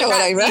you know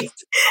what I meant.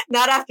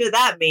 Not after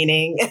that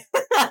meaning.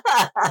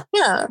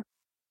 Yeah.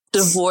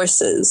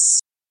 Divorces.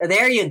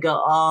 There you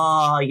go.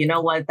 Oh, you know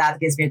what? That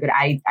gives me a good.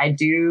 I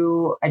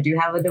do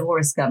have a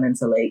divorce coming,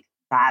 so like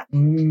that.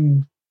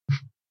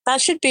 That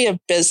should be a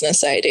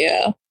business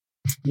idea.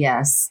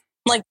 Yes.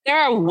 Like there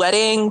are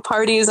wedding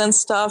parties and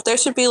stuff. There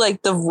should be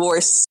like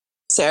divorce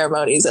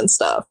ceremonies and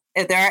stuff.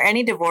 If there are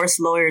any divorce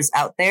lawyers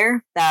out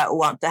there that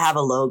want to have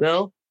a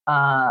logo,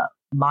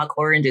 mock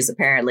oranges,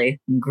 apparently.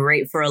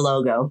 Great for a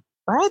logo.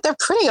 Right? They're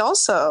pretty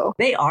also.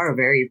 They are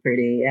very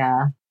pretty,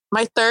 yeah.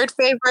 My third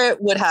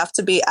favorite would have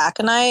to be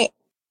aconite.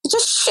 It's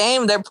just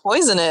shame they're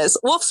poisonous.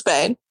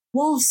 Wolfsbane.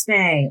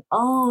 Wolfsbane.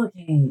 Oh,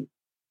 okay.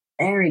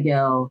 There we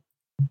go.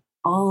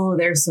 Oh,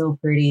 they're so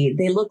pretty.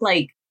 They look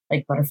like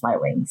butterfly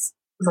wings.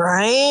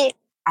 Right?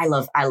 I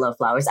love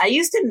flowers. I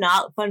used to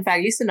not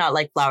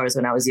like flowers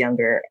when I was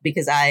younger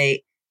because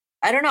I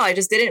don't know, I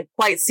just didn't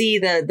quite see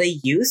the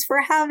use for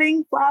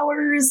having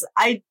flowers.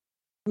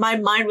 My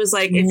mind was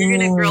like, if you're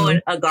gonna grow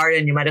a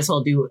garden, you might as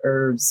well do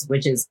herbs,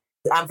 which is,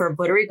 I'm from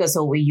Puerto Rico,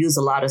 so we use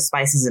a lot of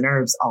spices and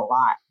herbs a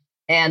lot.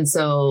 And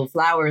so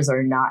flowers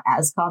are not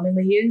as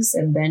commonly used.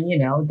 And then,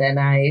 then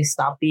I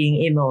stopped being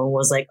emo and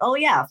was like, oh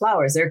yeah,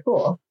 flowers, they're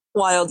cool.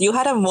 Wild. You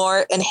had a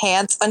more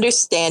enhanced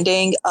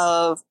understanding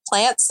of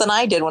plants than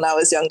I did when I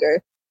was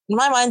younger. In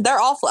my mind, they're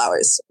all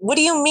flowers. What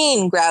do you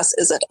mean grass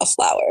isn't a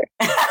flower?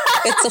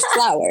 It's a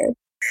flower.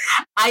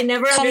 I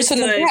never Comes from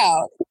the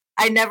ground.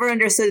 I never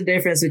understood the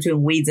difference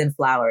between weeds and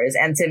flowers.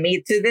 And to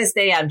me, to this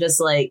day, I'm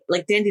just like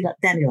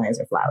dandelions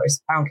are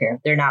flowers. I don't care.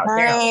 They're not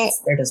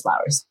weeds. They're just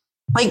flowers.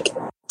 Like,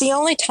 the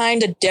only time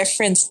the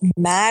difference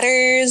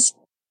matters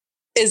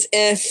is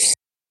if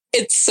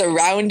it's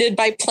surrounded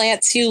by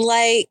plants you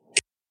like,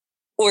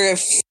 or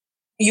if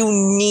you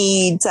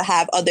need to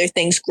have other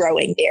things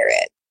growing near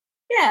it.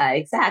 Yeah,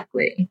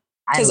 exactly.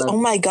 Because, oh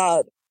my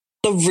God,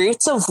 the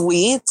roots of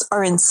weeds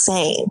are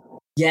insane.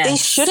 Yes. It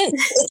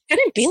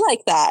shouldn't be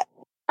like that.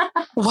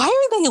 Why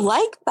are they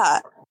like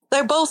that?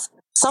 They're both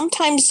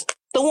sometimes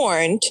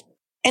thorned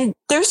and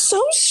they're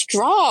so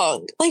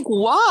strong. Like,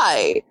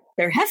 why?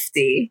 They're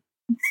hefty.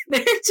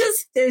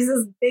 There's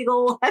this big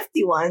old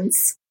hefty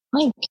ones.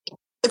 Like,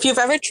 if you've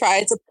ever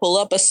tried to pull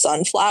up a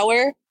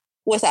sunflower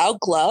without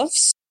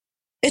gloves,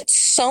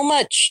 it's so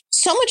much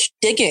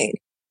digging.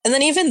 And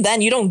then even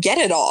then, you don't get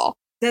it all.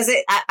 Does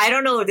it? I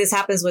don't know if this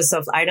happens with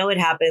stuff. I know it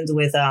happens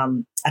with,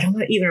 I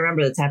don't even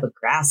remember the type of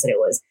grass that it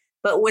was.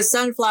 But with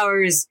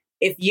sunflowers,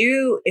 if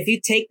you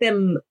take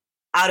them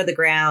out of the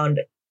ground,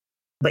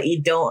 but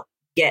you don't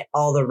get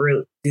all the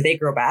root, do they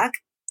grow back?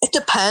 It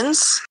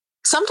depends.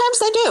 Sometimes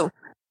they do.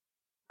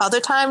 Other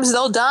times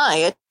they'll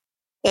die.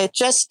 It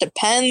just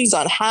depends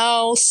on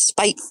how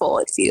spiteful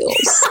it feels.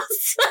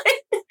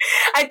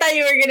 I thought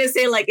you were going to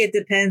say, like, it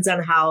depends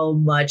on how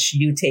much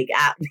you take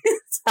out.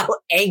 How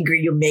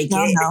angry you make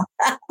it.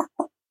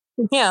 No.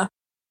 Yeah.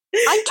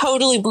 I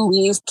totally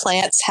believe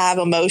plants have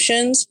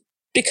emotions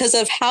because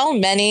of how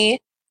many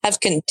have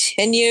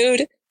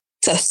continued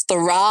to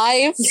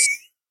thrive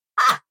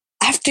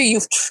after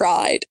you've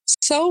tried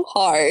so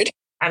hard.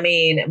 I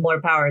mean,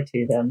 more power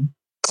to them.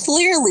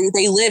 Clearly,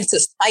 they live to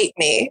spite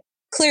me.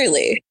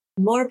 Clearly.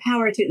 More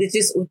power to,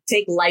 just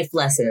take life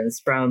lessons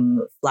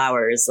from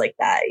flowers like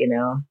that,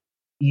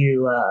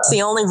 It's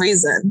the only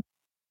reason.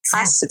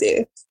 Has to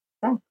be.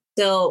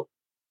 So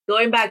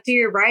going back to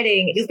your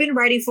writing, you've been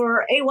writing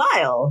for a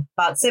while,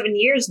 about 7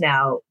 years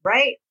now,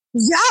 right?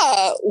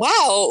 Yeah.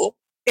 Wow.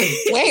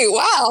 Wait,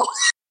 wow.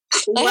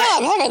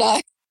 Haven't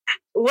I?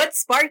 What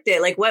sparked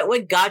it? Like,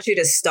 what got you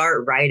to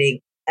start writing?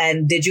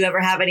 And did you ever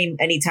have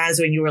any times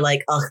when you were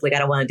like, ugh, like, I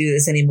don't want to do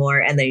this anymore,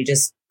 and then you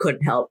just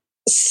couldn't help?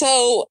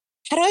 So,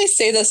 how do I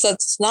say this so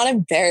it's not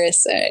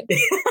embarrassing?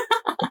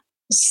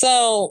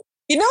 So,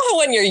 you know how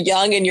when you're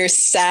young and you're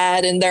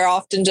sad and they're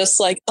often just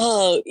like,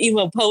 oh,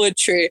 emo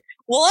poetry.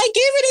 Well, I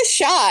gave it a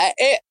shot.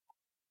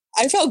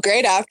 I felt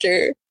great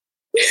after.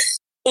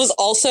 It was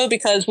also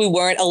because we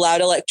weren't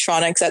allowed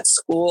electronics at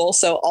school.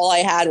 So all I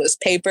had was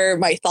paper,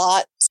 my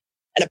thoughts,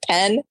 and a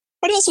pen.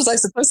 What else was I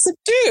supposed to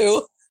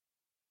do?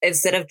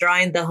 Instead of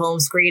drawing the home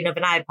screen of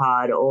an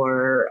iPod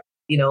or,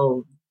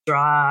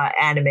 draw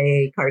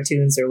anime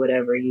cartoons or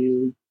whatever,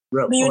 you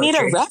wrote poetry. You need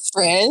a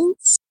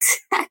reference.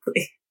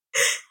 Exactly.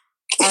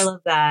 I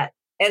love that.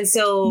 And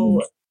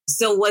so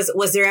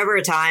was there ever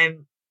a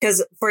time,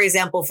 because, for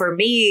example, for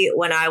me,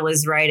 when I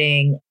was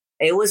writing,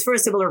 it was for a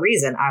similar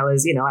reason. I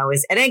was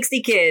an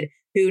angsty kid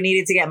who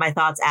needed to get my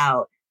thoughts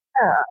out.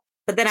 Yeah.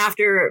 But then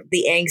after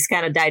the angst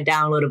kind of died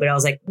down a little bit, I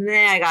was like, nah,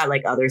 I got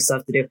like other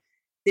stuff to do.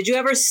 Did you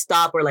ever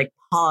stop or like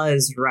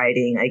pause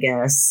writing, I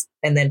guess,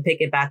 and then pick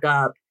it back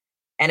up?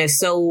 And if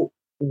so,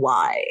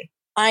 why?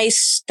 I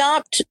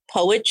stopped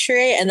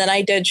poetry and then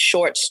I did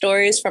short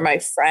stories for my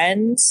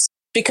friends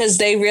because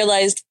they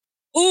realized,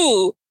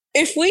 ooh,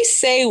 if we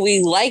say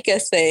we like a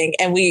thing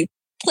and we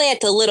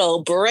plant a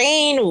little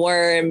brain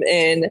worm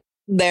in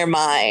their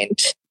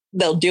mind,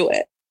 they'll do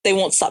it. They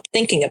won't stop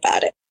thinking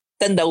about it.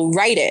 Then they'll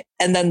write it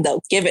and then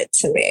they'll give it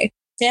to me.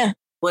 Yeah.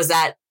 Was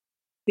that,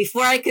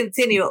 before I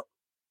continue,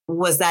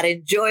 was that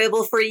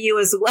enjoyable for you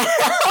as well?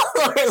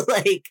 Or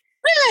like...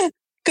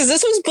 Because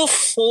this was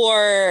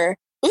before,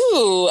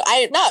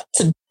 not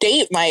to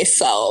date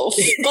myself,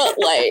 but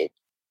like,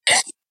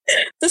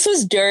 this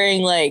was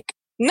during like,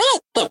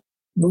 not the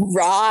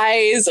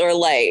rise or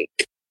like,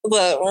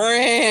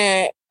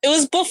 it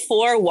was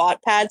before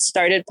Wattpad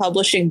started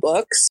publishing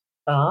books.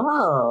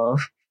 Oh.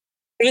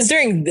 It was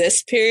during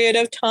this period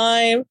of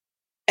time.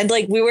 And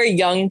like we were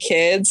young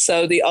kids,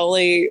 so the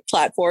only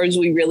platforms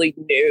we really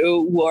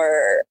knew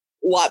were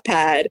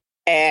Wattpad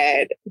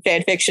and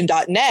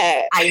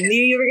fanfiction.net. I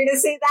knew you were going to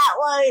say that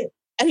one.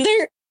 And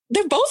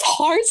they're both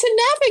hard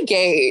to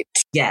navigate.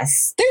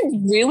 Yes. They're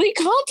really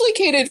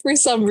complicated for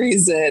some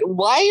reason.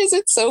 Why is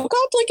it so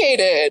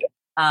complicated?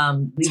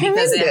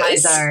 Because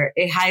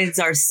it hides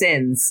our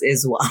sins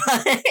is why.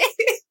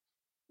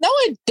 No,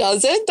 it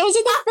doesn't. Those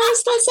are the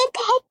first ones that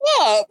pop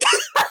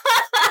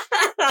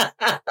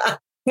up.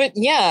 But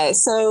yeah,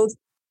 so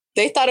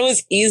they thought it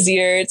was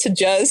easier to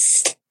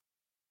just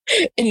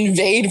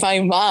invade my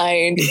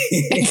mind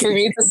and for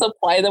me to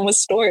supply them with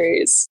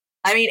stories.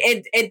 I mean,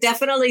 it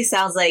definitely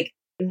sounds like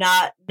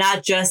not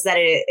just that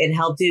it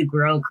helped you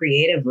grow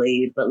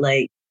creatively, but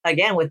like,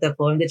 again, with the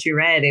poem that you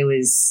read, it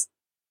was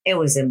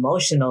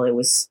emotional. It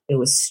was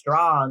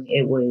strong.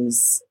 It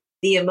was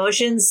the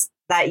emotions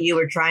that you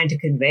were trying to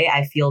convey,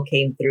 I feel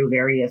came through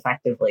very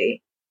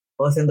effectively,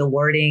 both in the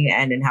wording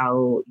and in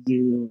how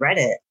you read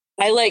it.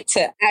 I like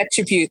to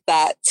attribute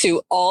that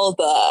to all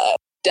the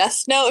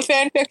Death Note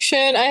fan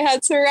fiction I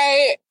had to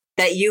write.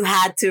 That you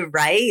had to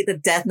write the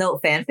Death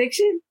Note fan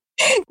fiction?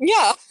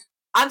 Yeah.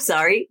 I'm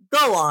sorry.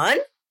 Go on.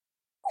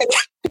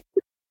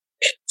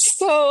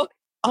 So,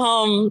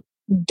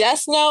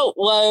 Death Note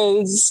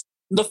was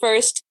the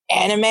first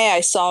anime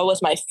I saw with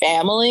my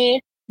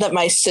family that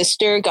my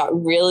sister got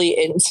really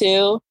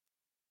into.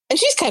 And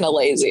she's kind of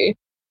lazy.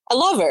 I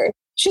love her.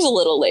 She's a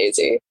little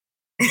lazy.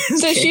 Okay.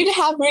 So she'd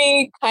have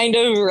me kind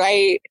of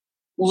write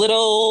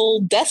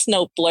little Death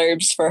Note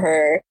blurbs for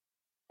her.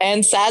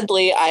 And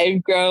sadly,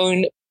 I've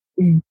grown.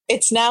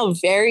 It's now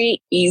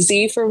very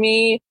easy for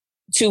me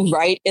to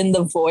write in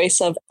the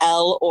voice of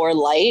L or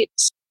Light.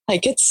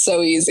 Like, it's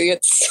so easy.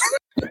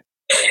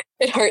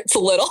 It hurts a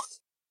little.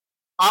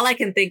 All I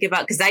can think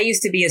about, because I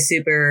used to be a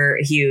super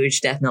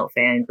huge Death Note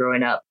fan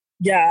growing up.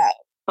 Yeah.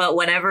 But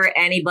whenever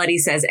anybody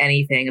says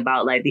anything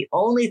about Light, the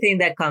only thing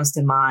that comes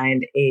to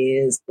mind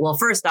is, well,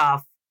 first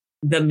off,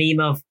 the meme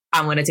of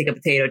I'm going to take a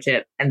potato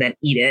chip and then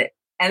eat it.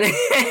 And then,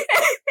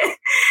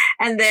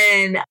 and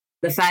then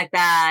the fact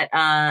that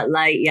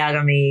Light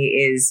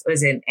Yagami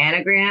was an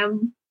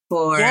anagram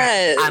for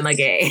yes. I'm a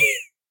gay.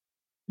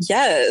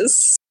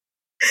 Yes.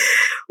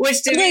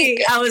 Which to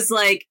me, I was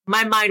like,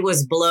 my mind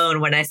was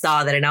blown when I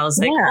saw that. And I was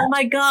like, oh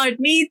my God,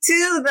 me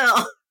too,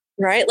 though.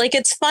 Right? Like,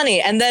 it's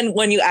funny. And then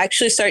when you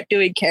actually start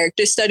doing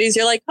character studies,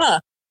 you're like,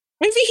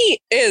 maybe he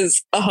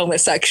is a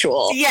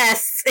homosexual.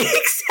 Yes,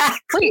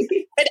 exactly.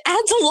 It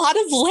adds a lot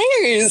of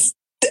layers.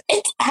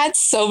 It adds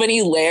so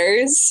many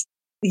layers.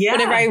 Yeah.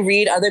 Whenever I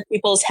read other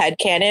people's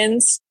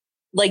headcanons,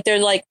 like they're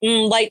like,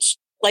 Light's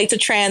a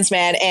trans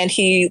man and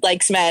he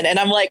likes men. And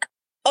I'm like,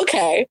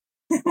 okay.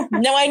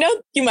 Now I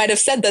know you might have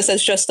said this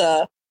as just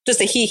a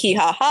hee hee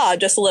ha ha,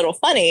 just a little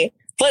funny,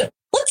 but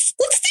let's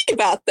think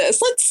about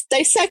this. Let's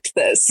dissect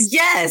this.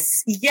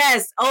 Yes.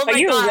 Oh my God. Are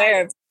you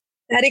aware of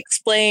that?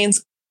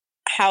 Explains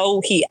how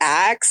he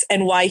acts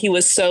and why he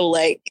was so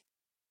like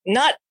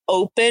not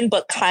open,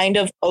 but kind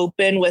of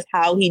open with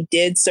how he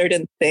did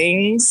certain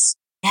things.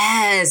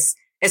 Yes.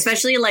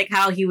 Especially like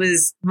how he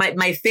was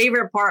my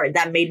favorite part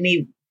that made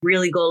me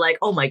really go like,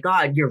 oh my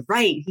God, you're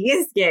right. He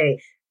is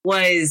gay.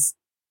 Was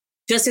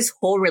just his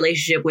whole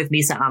relationship with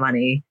Misa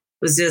Amane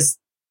was just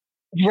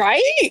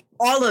right.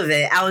 All of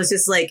it. I was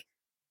just like,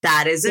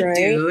 that is a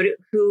dude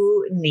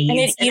who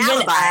needs an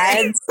alibi.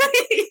 Adds,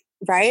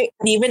 right.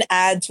 It even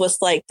adds with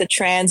like the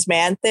trans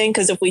man thing.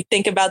 Because if we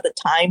think about the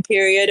time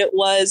period, it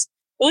was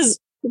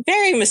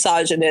very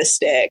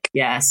misogynistic.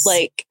 Yes.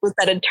 Like with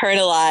that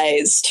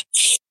internalized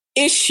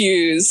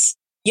issues.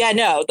 Yeah,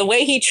 no, the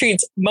way he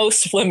treats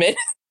most women.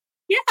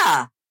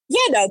 Yeah.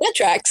 Yeah, no, that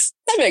tracks.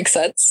 That makes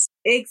sense.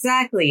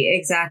 Exactly.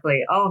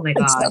 Oh my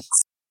gosh.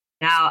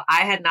 Now,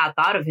 I had not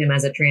thought of him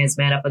as a trans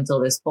man up until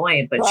this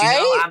point, but you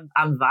know,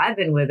 I'm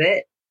vibing with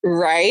it.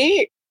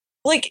 Right?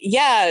 Like,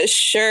 yeah,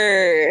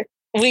 sure.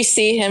 We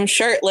see him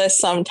shirtless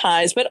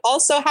sometimes, but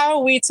also how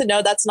are we to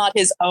know that's not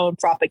his own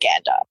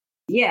propaganda?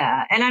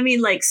 Yeah. And I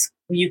mean, like,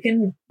 you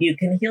can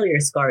heal your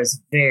scars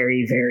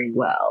very, very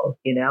well.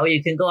 You know,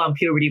 you can go on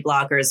puberty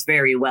blockers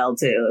very well,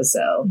 too.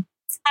 So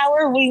how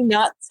are we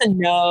not to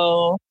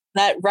know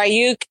that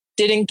Ryuk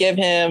didn't give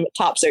him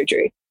top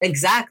surgery?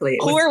 Exactly.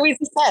 Who are we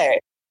to say?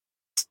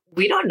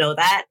 We don't know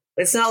that.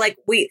 It's not like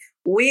we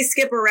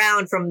skip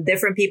around from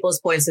different people's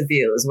points of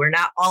views. We're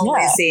not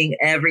always seeing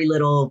every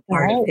little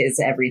part of his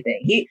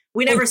everything.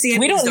 We never see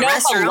him. We don't know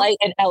how Light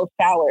and Elle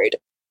showered.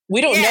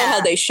 We don't know how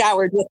they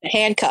showered with the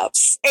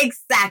handcuffs.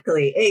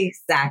 Exactly.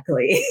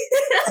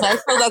 And I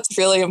feel that's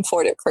really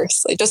important,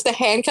 personally. Just the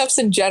handcuffs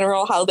in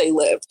general, how they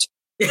lived.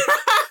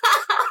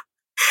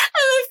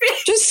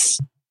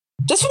 Just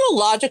from a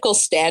logical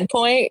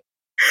standpoint,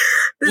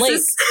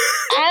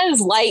 as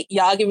Light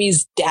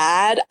Yagami's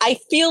dad, I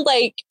feel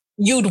like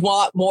you'd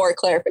want more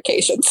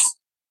clarifications.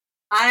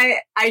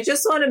 I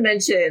just want to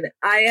mention,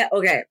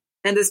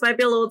 and this might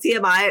be a little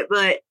TMI,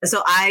 but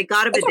so I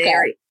got a bidet.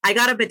 Okay. I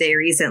got a bidet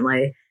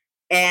recently,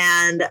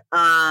 and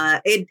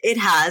it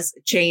has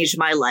changed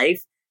my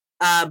life.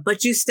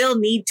 But you still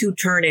need to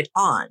turn it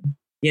on.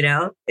 You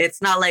know,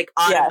 it's not like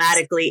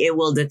automatically it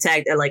will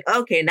detect and like,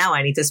 okay, now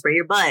I need to spray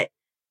your butt.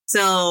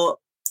 So,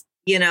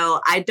 you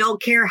know, I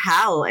don't care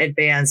how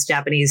advanced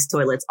Japanese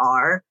toilets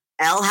are.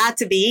 L had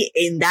to be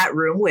in that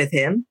room with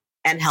him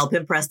and help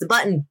him press the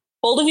button.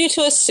 Bold of you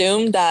to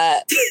assume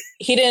that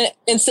he didn't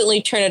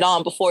instantly turn it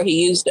on before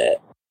he used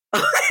it.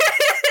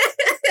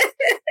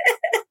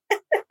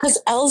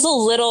 Because L's a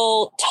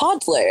little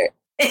toddler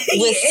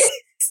with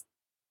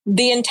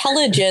the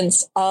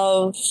intelligence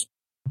of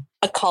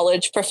a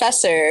college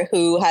professor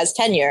who has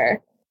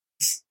tenure.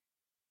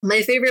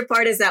 My favorite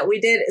part is that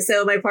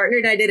so my partner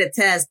and I did a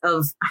test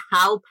of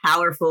how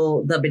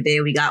powerful the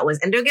bidet we got was.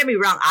 And don't get me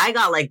wrong, I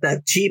got like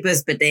the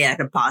cheapest bidet I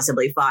could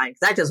possibly find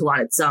because I just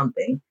wanted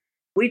something.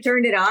 We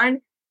turned it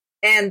on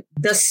and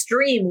the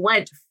stream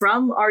went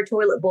from our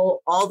toilet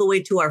bowl all the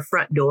way to our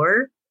front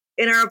door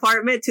in our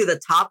apartment to the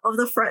top of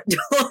the front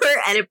door.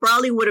 And it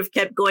probably would have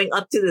kept going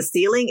up to the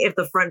ceiling if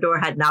the front door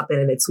had not been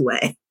in its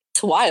way.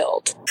 It's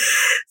wild.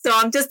 So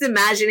I'm just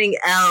imagining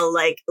L,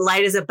 like,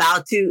 Light is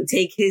about to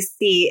take his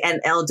seat and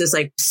L just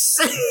like...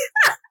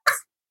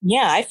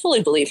 Yeah, I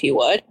fully believe he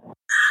would.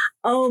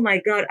 Oh my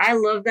God, I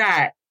love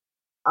that.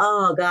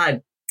 Oh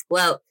God.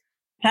 Well...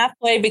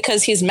 Halfway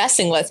because he's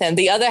messing with him.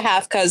 The other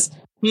half because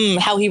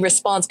how he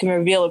responds can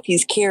reveal if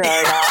he's Kira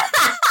or not.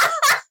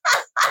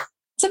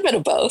 It's a bit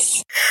of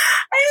both.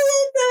 I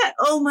love that.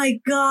 Oh my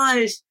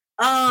gosh.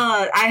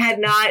 I had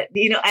not,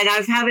 you know, and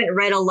I haven't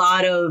read a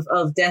lot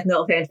of Death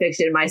Note fan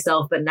fiction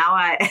myself, but now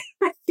I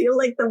feel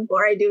like the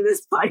more I do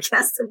this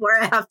podcast, the more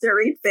I have to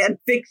read fan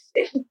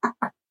fiction.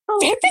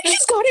 Fan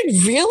fiction's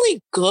gotten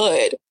really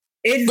good.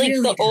 It like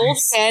really the old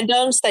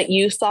fandoms that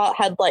you thought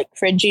had like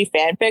cringy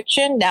fan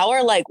fiction now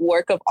are like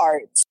work of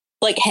art.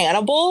 Like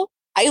Hannibal,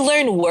 I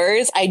learned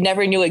words I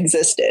never knew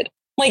existed.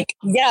 Like,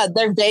 yeah,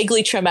 they're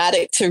vaguely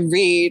traumatic to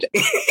read,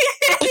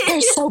 but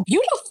they're so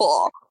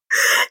beautiful.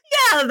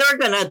 Yeah,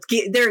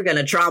 they're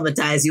gonna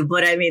traumatize you,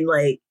 but I mean,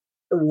 like,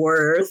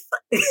 worth.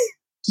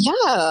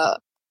 Yeah,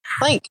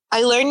 like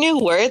I learned new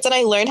words and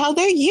I learned how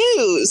they're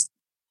used.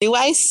 Do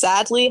I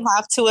sadly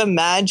have to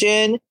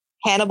imagine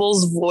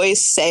Hannibal's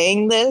voice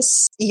saying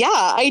this? Yeah,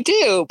 I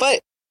do,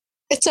 but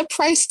it's a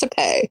price to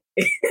pay.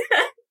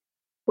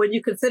 When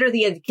you consider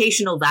the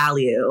educational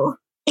value.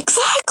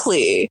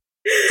 Exactly.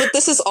 But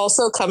this is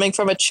also coming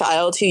from a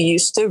child who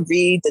used to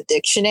read the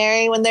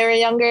dictionary when they were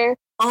younger.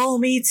 Oh,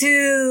 me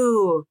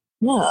too.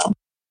 Yeah.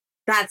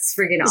 That's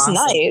freaking it's awesome.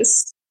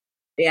 Nice.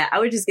 Yeah, I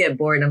would just get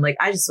bored. And I'm like,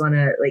 I want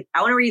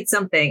to read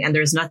something and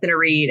there's nothing to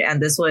read.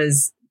 And this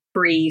was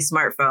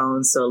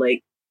pre-smartphone. So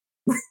like.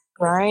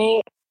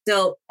 Right.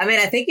 So, I mean,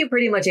 I think you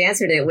pretty much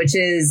answered it, which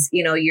is,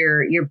 you know,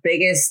 your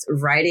biggest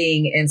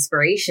writing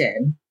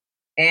inspiration.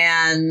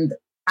 And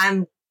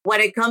when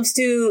it comes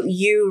to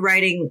you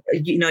writing,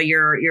 you know,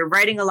 you're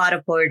writing a lot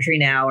of poetry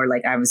now, or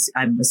like I'm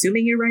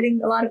assuming you're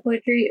writing a lot of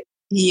poetry.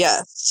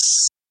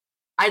 Yes.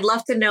 I'd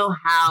love to know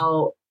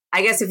how,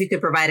 I guess if you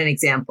could provide an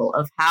example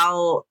of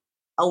how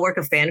a work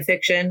of fan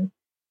fiction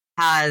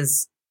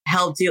has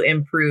helped you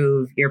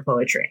improve your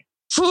poetry.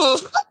 I'm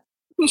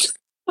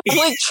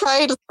like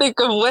trying to think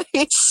of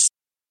ways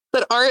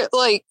that aren't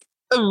like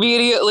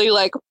immediately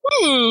like,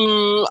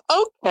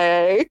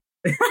 okay.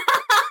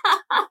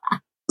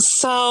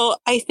 So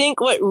I think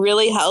what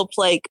really helped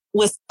like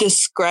with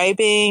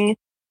describing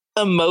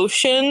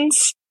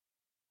emotions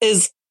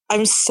is,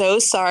 I'm so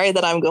sorry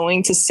that I'm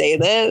going to say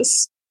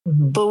this,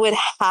 but would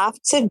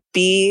have to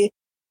be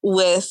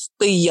with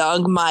the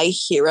young My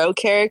Hero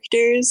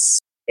characters.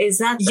 Is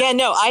that? Yeah,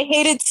 no, I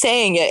hated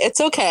saying it.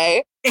 It's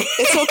okay.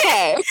 It's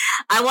okay.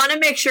 I want to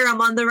make sure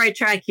I'm on the right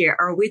track here.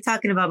 Are we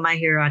talking about My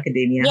Hero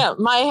Academia? Yeah,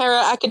 My Hero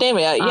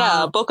Academia.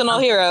 Yeah, Boku no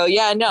Hero.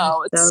 Yeah,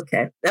 no. It's,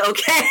 okay.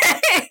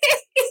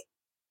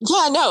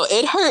 Yeah, no,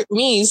 it hurt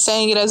me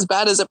saying it as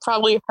bad as it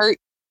probably hurt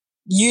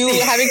you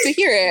having to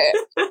hear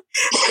it.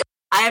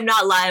 I am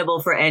not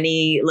liable for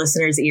any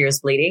listeners'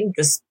 ears bleeding.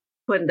 Just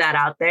putting that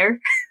out there.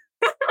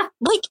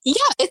 Like, yeah,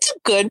 it's a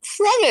good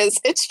premise.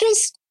 It's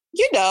just,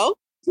 you know,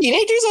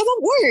 teenagers are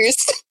the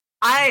worst.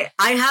 I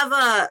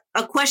have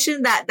a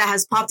question that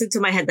has popped into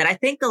my head that I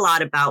think a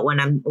lot about when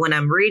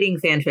I'm reading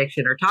fan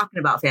fiction or talking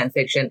about fan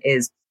fiction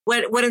is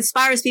what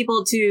inspires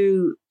people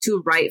to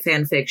write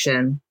fan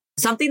fiction.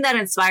 Something that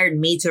inspired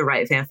me to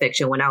write fan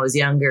fiction when I was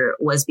younger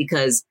was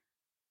because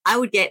I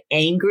would get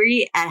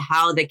angry at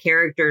how the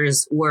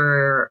characters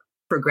were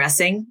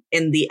progressing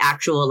in the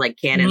actual like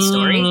canon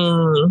story.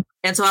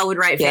 And so I would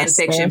write fan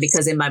fiction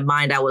because in my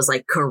mind I was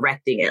like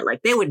correcting it.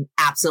 Like they would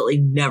absolutely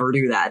never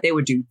do that. They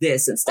would do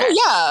this instead.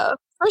 Oh, yeah,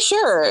 for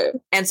sure.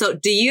 And so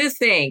do you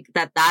think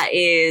that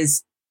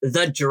is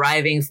the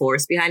driving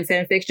force behind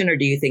fan fiction, or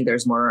do you think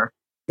there's more,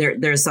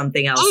 there's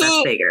something else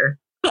that's bigger?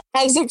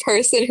 As a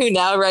person who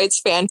now writes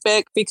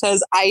fanfic,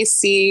 because I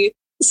see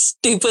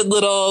stupid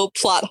little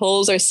plot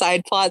holes or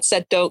side plots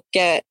that don't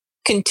get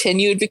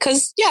continued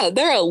because, yeah,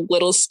 they're a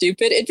little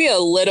stupid. It'd be a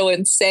little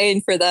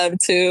insane for them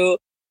to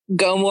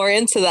go more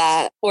into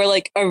that, or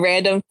like a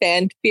random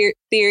fan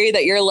theory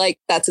that you're like,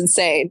 that's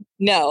insane.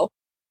 No,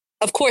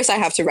 of course I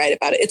have to write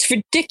about it. It's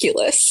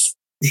ridiculous.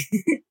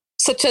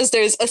 such as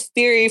there's a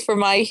theory for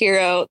My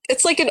Hero.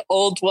 It's like an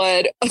old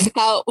one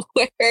about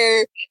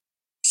where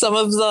some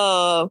of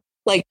the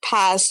like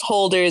past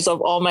holders of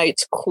All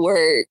Might's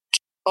quirk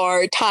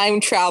are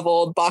time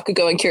traveled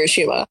Bakugo and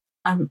Kirishima.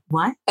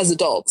 What? As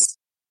adults.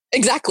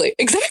 Exactly.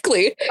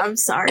 I'm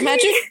sorry.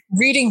 Imagine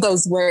reading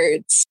those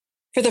words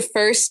for the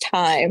first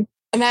time.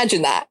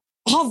 Imagine that.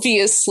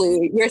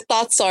 Obviously, your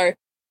thoughts are,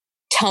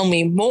 tell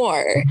me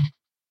more.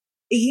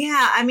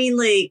 Yeah, I mean,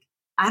 like,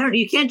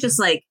 you can't just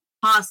like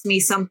toss me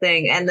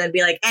something and then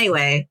be like,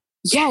 anyway.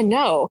 Yeah,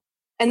 no.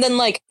 And then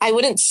like, I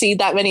wouldn't see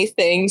that many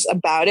things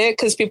about it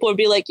because people would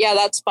be like, yeah,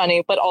 that's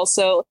funny. But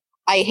also,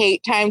 I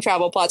hate time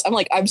travel plots. I'm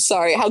like, I'm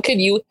sorry. How can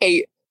you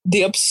hate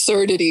the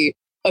absurdity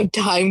of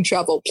time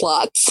travel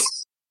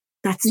plots?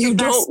 That's you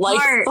don't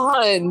like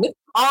fun.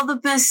 All the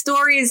best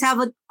stories have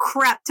a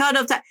crap ton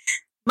of time.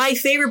 My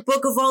favorite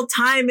book of all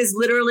time is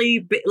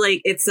literally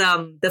like it's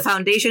the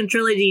Foundation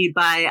trilogy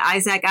by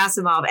Isaac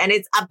Asimov, and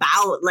it's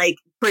about like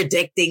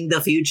predicting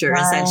the future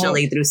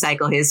essentially through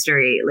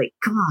psychohistory. Like,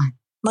 come on.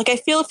 Like, I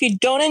feel if you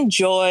don't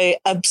enjoy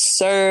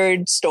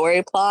absurd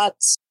story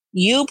plots,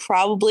 you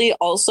probably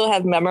also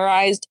have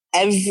memorized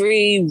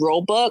every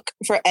rule book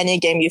for any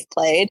game you've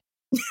played,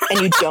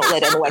 and you don't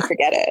let anyone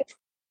forget it.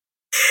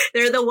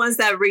 They're the ones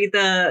that read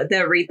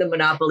the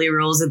Monopoly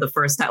rules in the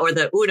first time, or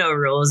the Uno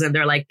rules, and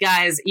they're like,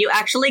 guys, you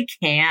actually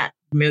can't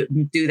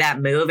do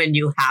that move, and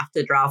you have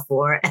to draw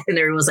 4. And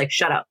everyone's like,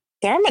 shut up.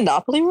 There are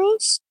Monopoly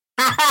rules?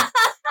 I'm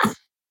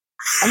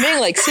being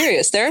like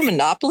serious. There are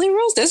Monopoly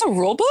rules? There's a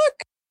rule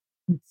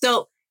book?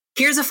 So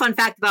here's a fun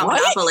fact about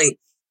Monopoly.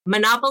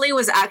 Monopoly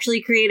was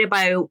actually created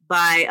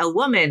by a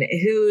woman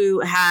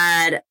who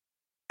had,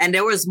 and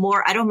there was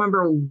more, I don't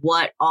remember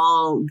what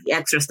all the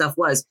extra stuff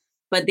was,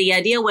 but the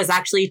idea was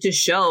actually to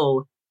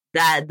show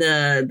that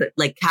the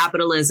like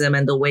capitalism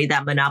and the way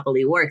that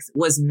Monopoly works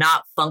was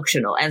not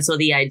functional. And so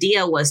the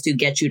idea was to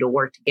get you to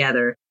work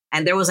together.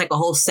 And there was like a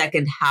whole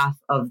second half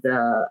of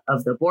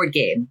the board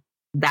game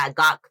that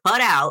got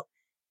cut out.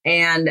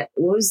 And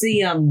what was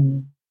the,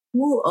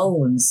 who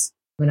owns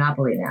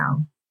Monopoly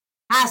now?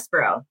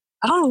 Hasbro.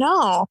 I don't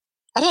know.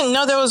 I didn't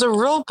know there was a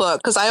rule book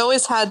because I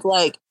always had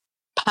like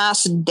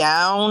passed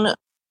down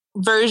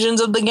versions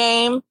of the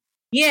game.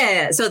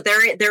 Yeah, so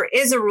there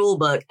is a rule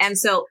book, and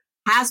so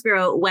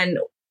Hasbro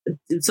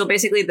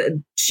basically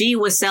she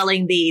was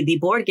selling the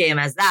board game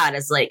as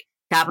like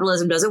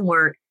capitalism doesn't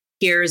work.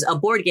 Here's a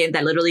board game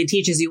that literally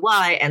teaches you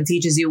why and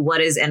teaches you what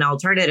is an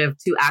alternative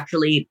to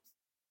actually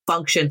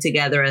function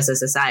together as a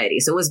society.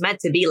 So it was meant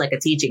to be like a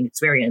teaching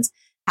experience.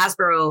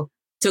 Hasbro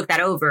took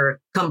that over,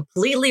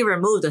 completely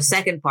removed the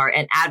second part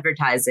and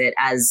advertised it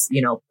as,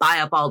 buy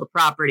up all the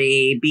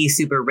property, be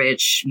super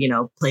rich,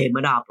 play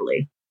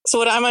Monopoly. So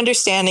what I'm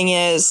understanding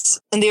is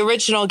in the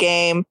original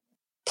game,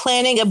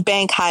 planning a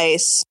bank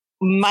heist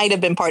might have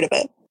been part of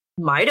it.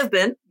 Might have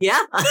been. Yeah.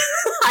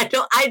 I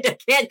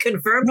can't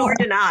confirm nor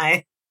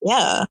deny.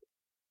 Yeah.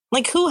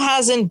 Like, who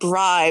hasn't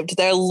bribed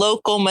their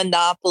local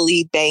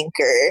Monopoly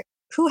banker?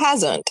 Who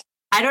hasn't?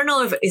 I don't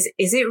know if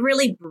is it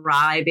really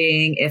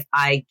bribing if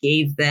I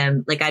gave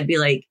them, like, I'd be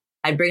like,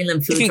 I'd bring them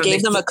food. If you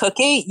gave them a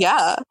cookie?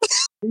 Yeah.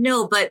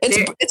 No, but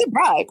it's a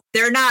bribe.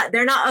 They're not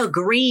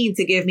agreeing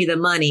to give me the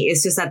money.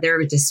 It's just that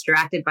they're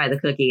distracted by the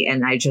cookie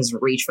and I just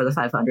reach for the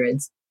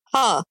 500s.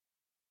 Huh.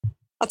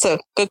 That's a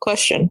good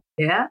question.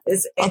 Yeah.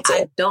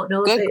 I don't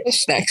know. Good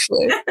question,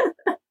 actually.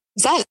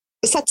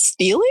 Is that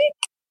stealing?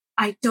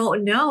 I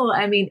don't know.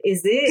 I mean,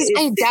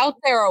 I doubt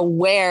they're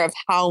aware of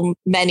how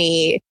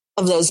many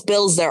of those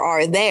bills there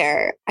are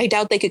there. I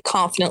doubt they could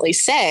confidently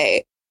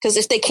say, because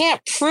if they can't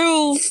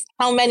prove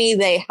how many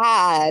they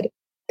had,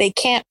 they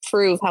can't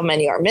prove how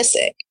many are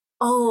missing.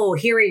 Oh,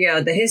 here we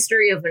go. The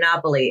history of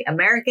Monopoly.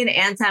 American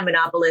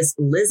anti-monopolist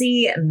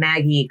Lizzie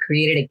Maggie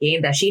created a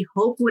game that she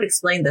hoped would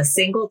explain the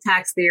single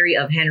tax theory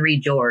of Henry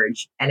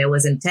George. And it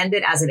was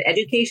intended as an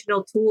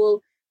educational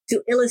tool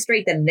to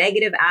illustrate the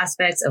negative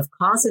aspects of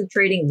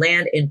concentrating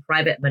land in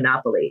private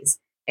monopolies.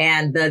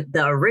 And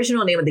the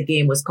original name of the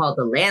game was called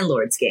The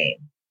Landlord's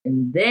Game.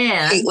 And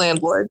then... Hate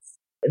landlords.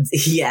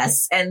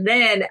 Yes. And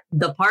then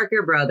the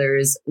Parker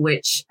Brothers,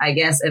 which I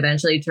guess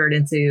eventually turned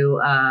into,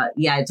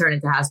 it turned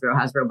into Hasbro.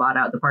 Hasbro bought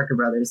out the Parker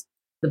Brothers.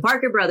 The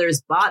Parker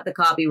Brothers bought the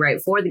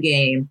copyright for the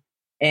game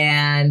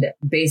and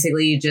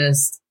basically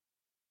just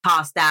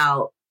tossed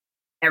out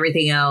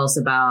everything else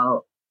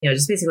about,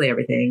 just basically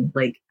everything.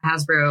 Like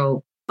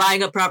Hasbro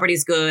buying up property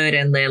is good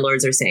and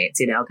landlords are saints,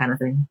 kind of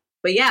thing.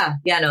 But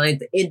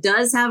it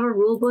does have a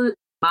rule book.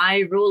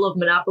 My rule of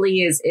Monopoly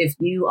is if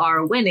you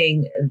are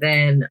winning,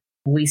 then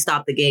we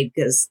stop the game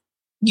because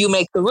you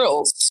make the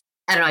rules.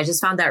 I don't know. I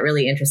just found that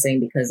really interesting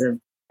because of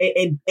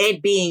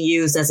it being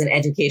used as an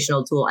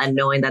educational tool and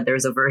knowing that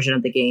there's a version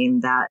of the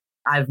game that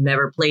I've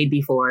never played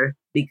before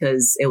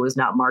because it was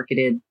not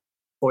marketed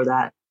for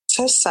that.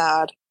 So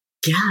sad.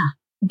 Yeah.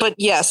 But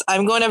yes,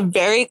 I'm going to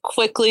very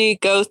quickly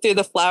go through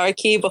the flower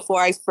key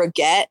before I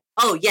forget.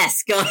 Oh,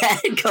 yes. Go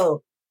ahead.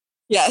 Go.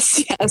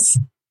 Yes.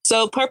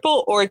 So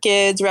purple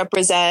orchids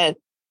represent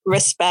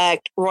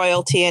respect,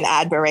 royalty, and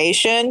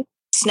admiration.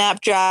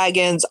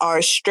 Snapdragons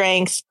are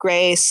strength,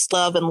 grace,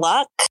 love, and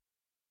luck,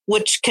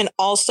 which can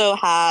also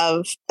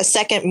have a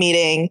second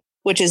meaning,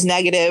 which is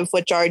negative,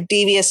 which are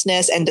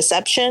deviousness and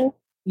deception.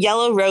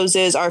 Yellow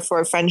roses are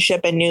for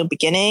friendship and new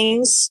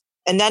beginnings.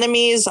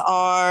 Anemones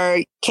are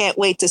can't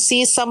wait to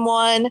see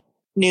someone,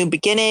 new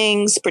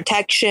beginnings,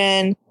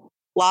 protection,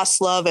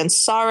 lost love and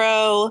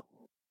sorrow.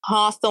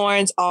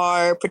 Hawthorns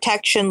are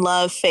protection,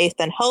 love, faith,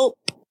 and hope.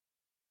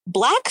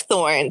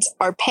 Blackthorns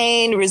are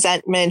pain,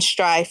 resentment,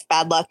 strife,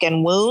 bad luck,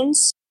 and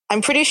wounds.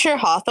 I'm pretty sure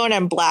hawthorn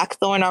and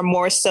blackthorn are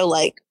more so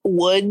like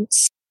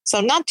woods.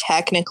 So not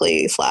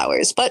technically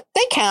flowers, but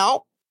they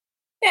count.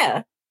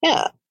 Yeah.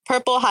 Yeah.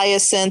 Purple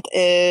hyacinth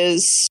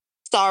is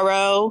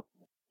sorrow,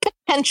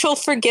 potential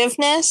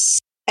forgiveness,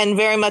 and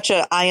very much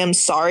a I am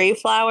sorry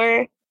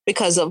flower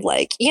because of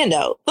like,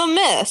 the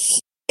myth.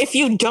 If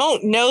you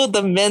don't know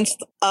the myth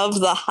of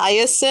the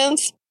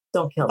hyscinth,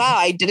 don't kill me. Wow,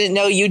 I didn't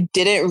know you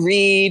didn't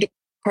read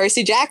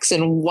Percy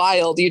Jackson.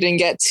 Wild. You didn't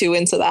get too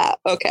into that.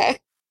 Okay.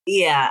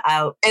 Yeah.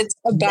 It's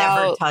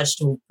about never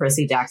touched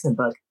Percy Jackson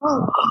book.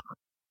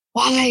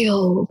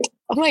 Wild.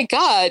 Oh my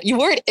God. You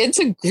weren't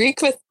into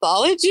Greek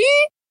mythology?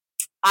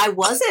 I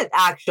wasn't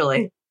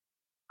actually.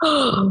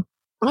 Oh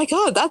my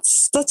God.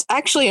 That's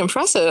actually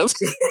impressive.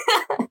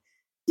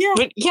 Yeah.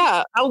 But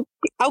yeah,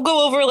 I'll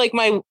go over like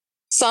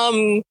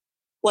some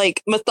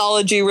like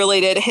mythology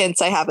related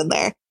hints I have in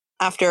there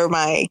after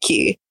my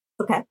key.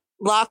 Okay.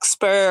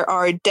 Larkspur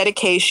are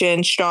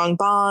dedication, strong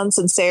bond,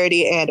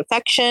 sincerity, and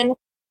affection.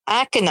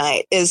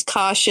 Aconite is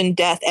caution,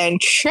 death, and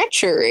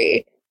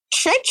treachery.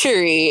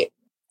 Treachery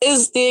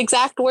is the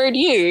exact word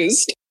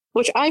used,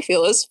 which I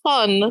feel is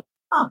fun.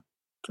 Huh.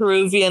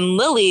 Peruvian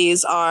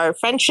lilies are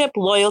friendship,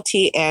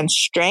 loyalty, and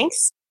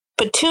strength.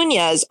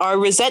 Petunias are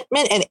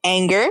resentment and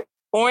anger.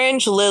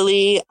 Orange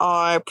lily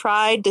are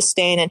pride,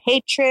 disdain, and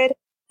hatred.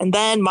 And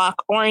then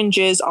mock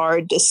oranges are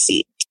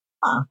deceit.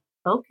 Huh.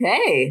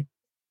 Okay.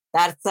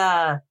 That's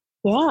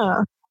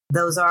Yeah.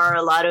 Those are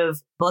a lot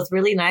of both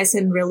really nice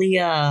and really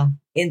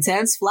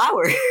intense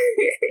flowers.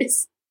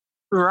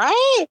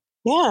 Right?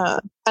 Yeah.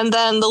 And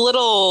then the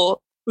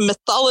little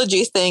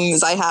mythology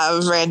things I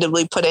have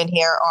randomly put in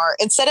here are,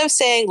 instead of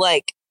saying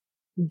like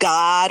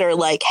God or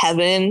like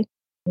heaven,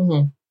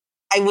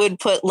 I would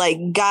put like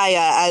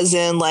Gaia as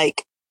in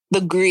like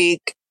the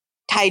Greek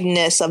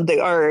tidiness of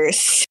the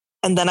earth.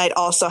 And then I'd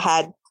also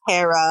had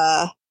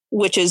Hera,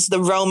 which is the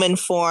Roman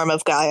form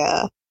of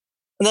Gaia.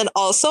 And then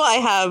also I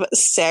have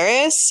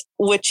Ceres,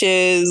 which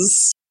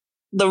is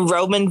the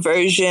Roman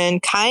version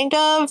kind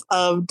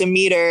of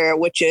Demeter,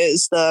 which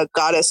is the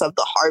goddess of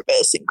the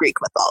harvest in Greek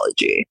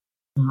mythology.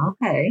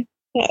 Okay.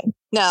 Yeah.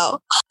 Now,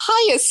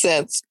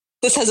 hyacinth.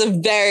 This has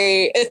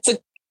it's a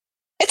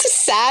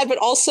sad but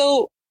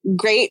also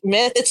great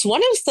myth. It's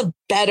one of the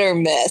better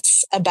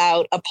myths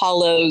about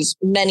Apollo's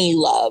many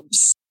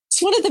loves.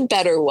 It's one of the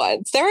better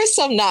ones. There are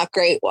some not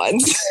great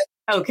ones.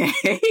 Okay.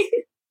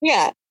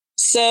 Yeah.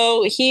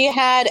 So he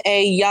had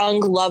a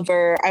young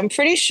lover. I'm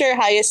pretty sure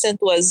Hyacinth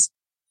was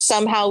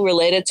somehow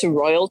related to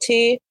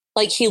royalty.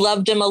 Like he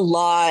loved him a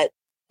lot.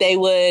 They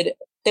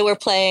were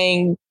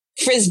playing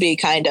frisbee,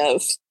 kind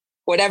of,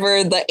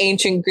 whatever the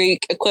ancient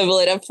Greek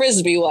equivalent of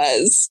frisbee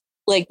was,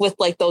 like with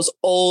like those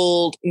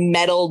old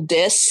metal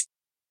discs.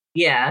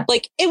 Yeah.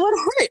 Like it would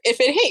hurt if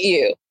it hit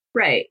you.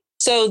 Right.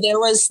 So there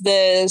was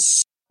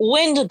this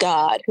wind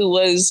god who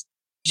was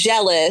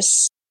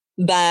jealous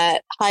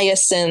that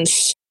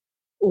Hyacinth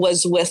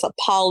was with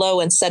Apollo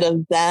instead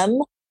of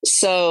them.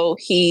 So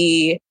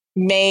he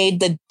made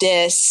the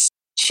disc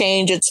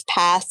change its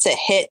path to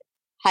hit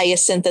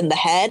Hyacinth in the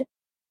head,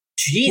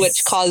 Jeez.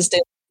 which caused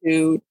it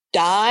to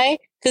die.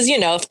 Because,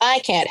 if I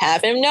can't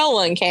have him, no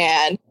one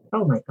can.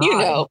 Oh my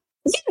God.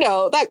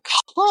 That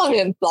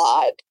common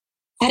thought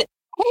that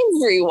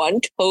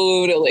everyone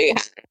totally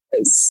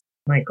has.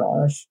 Oh my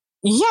gosh.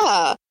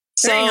 Yeah.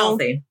 Very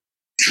healthy.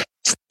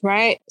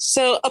 Right.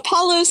 So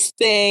Apollo's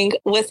thing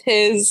with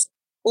his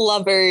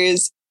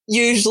lovers,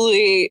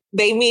 usually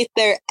they meet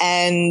their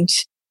end,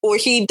 or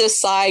he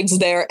decides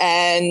their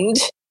end.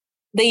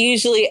 They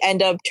usually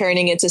end up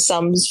turning into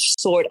some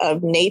sort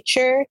of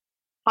nature.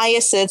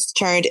 Hyacinth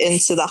turned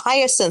into the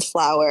hyacinth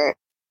flower,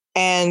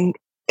 and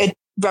it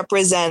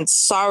represents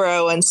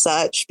sorrow and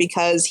such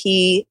because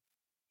he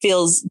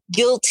feels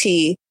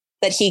guilty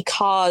that he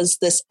caused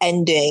this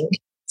ending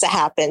to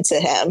happen to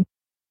him.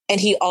 And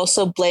he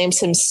also blames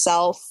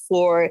himself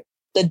for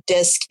the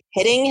disc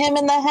hitting him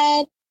in the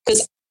head,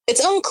 because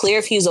it's unclear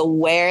if he's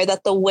aware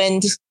that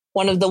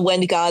one of the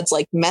wind gods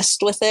like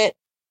messed with it.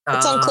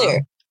 It's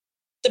unclear.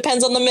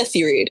 Depends on the myth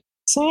you read.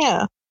 So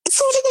yeah, it's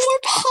one of the more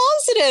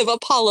positive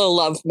Apollo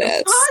love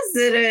myths.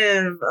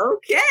 Positive.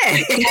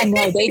 Okay. Yeah,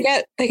 no, they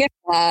get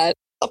bad.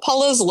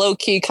 Apollo's low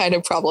key kind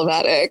of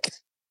problematic.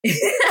 Yeah,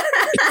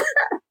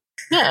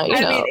 I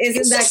mean,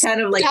 isn't that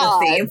kind of like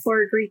the theme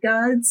for Greek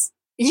gods?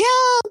 Yeah,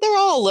 they're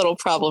all a little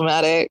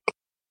problematic.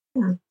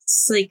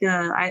 It's like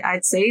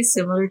I'd say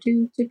similar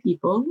to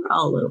people. We're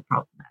all a little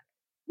problematic.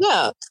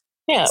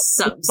 Yeah.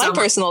 My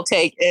personal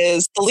take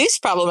is the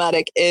least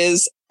problematic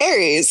is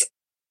Aries.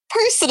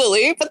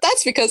 personally, but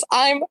that's because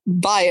I'm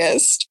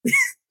biased.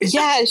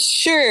 Yeah,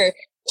 sure.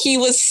 He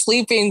was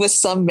sleeping with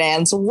some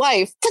man's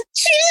wife, but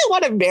she didn't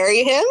want to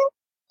marry him.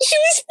 She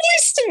was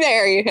forced to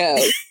marry him.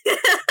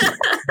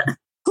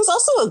 Who's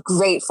also a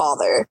great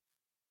father.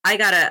 I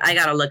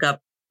gotta look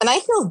up. And I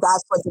feel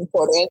that's what's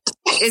important.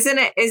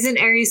 Isn't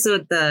Ares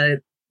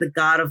the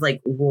god of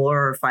like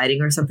war or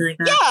fighting or something like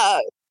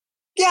that?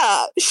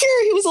 Yeah,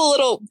 sure, he was a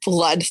little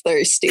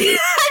bloodthirsty,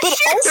 but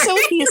Sure. also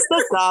he's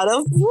the god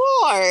of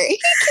war. He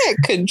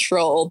can't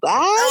control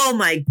that. Oh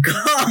my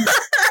god.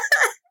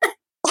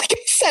 Like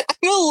I said,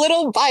 I'm a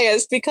little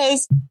biased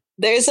because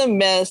there's a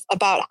myth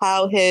about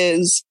how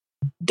his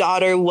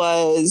daughter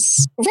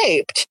was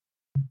raped.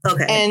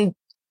 Okay. And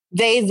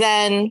they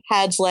then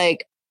had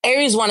like,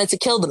 Ares wanted to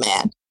kill the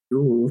man.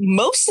 Ooh.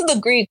 Most of the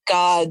Greek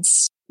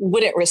gods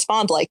wouldn't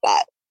respond like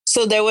that.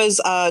 So there was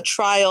a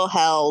trial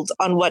held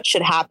on what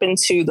should happen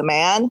to the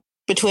man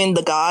between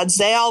the gods.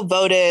 They all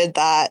voted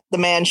that the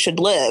man should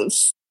live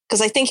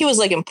because I think he was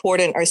like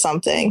important or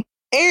something.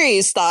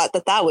 Ares thought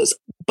that that was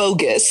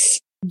bogus.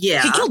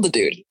 Yeah. He killed the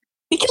dude.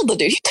 He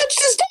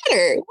touched his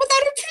daughter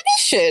without her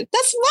permission.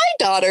 That's my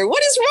daughter.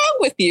 What is wrong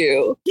with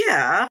you?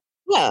 Yeah.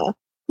 Yeah.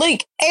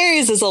 Like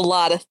Ares is a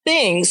lot of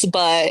things,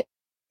 but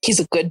he's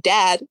a good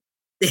dad.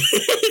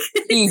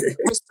 He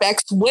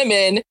respects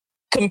women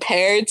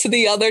compared to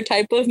the other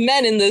type of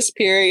men in this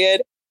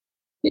period.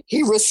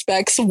 He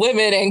respects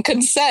women and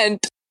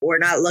consent. We're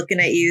not looking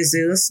at you,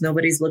 Zeus.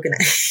 Nobody's looking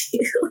at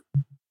you.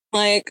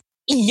 Like,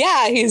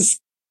 yeah, he's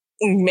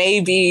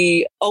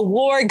maybe a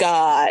war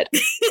god.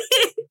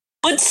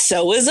 But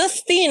so is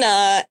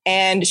Athena,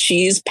 and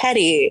she's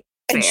petty.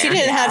 And Fair, she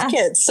didn't yeah. have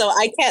kids, so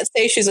I can't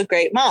say she's a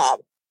great mom.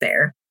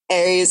 Fair.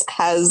 Ares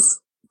has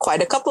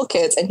quite a couple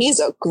kids, and he's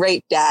a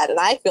great dad, and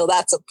I feel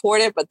that's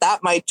important, but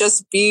that might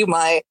just be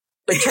my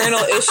maternal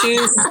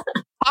issues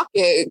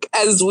talking,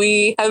 as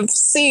we have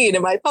seen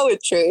in my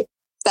poetry.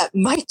 That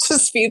might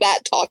just be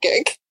that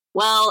talking.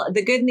 Well,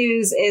 the good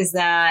news is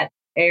that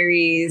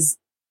Ares,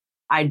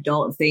 I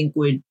don't think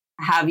would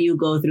have you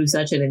go through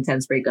such an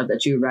intense breakup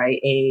that you write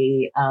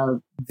a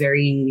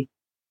very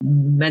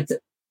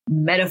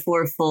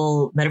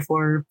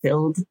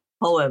metaphor-filled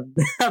poem.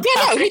 Yeah,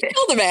 no, he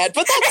killed the man,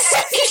 but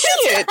that's he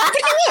shouldn't. But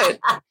he would.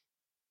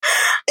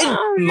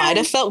 It might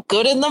have felt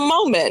good in the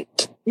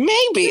moment.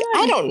 Maybe. Yeah.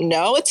 I don't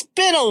know. It's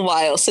been a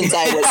while since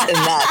I was in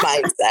that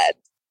mindset.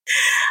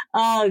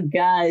 Oh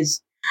gosh.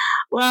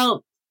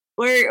 Well,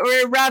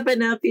 we're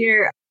wrapping up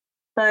here.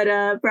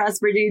 But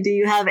Prosper, do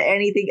you have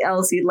anything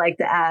else you'd like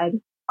to add?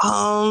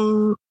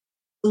 No.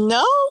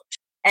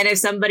 And if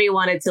somebody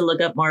wanted to look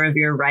up more of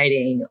your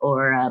writing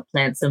or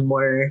plant some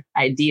more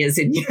ideas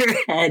in your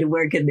head,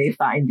 where can they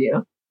find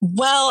you?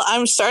 Well,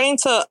 I'm starting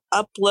to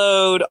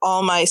upload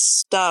all my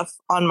stuff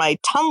on my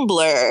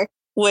Tumblr,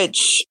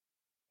 which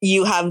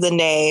you have the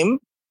name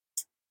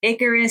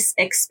Icarus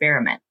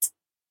Experiment.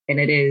 And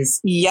it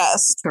is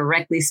yes,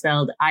 correctly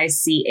spelled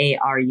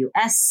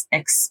ICARUS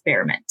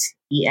Experiment.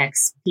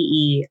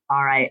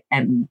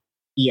 EXPERIMENT.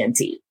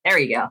 There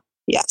you go.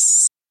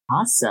 yes.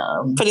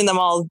 Awesome. Putting them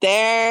all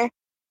there.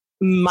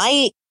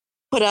 Might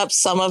put up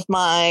some of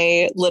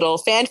my little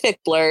fanfic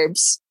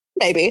blurbs.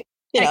 Maybe.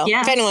 You know,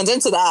 yeah. if anyone's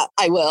into that,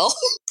 I will.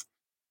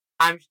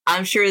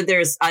 I'm sure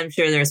there's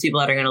people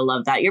that are gonna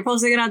love that. You're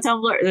posting it on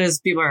Tumblr. There's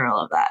people that are gonna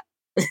love that.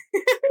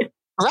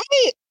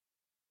 Right?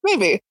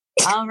 Maybe.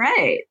 All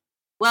right.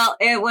 Well,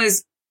 it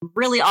was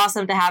really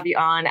awesome to have you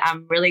on.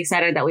 I'm really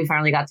excited that we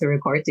finally got to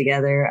record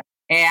together.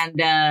 And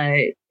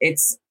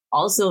it's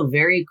also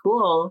very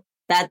cool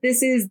that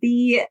this is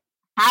the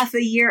half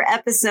a year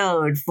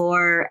episode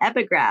for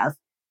Epigraph.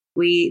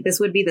 This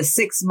would be the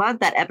 6th month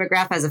that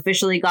Epigraph has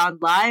officially gone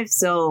live.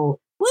 So,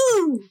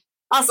 woo!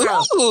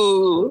 Awesome.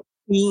 Ooh,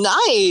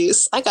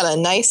 nice. I got a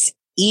nice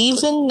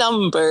even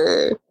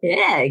number.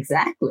 Yeah,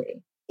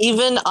 exactly.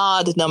 Even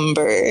odd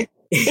number.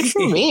 Good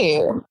for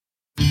me.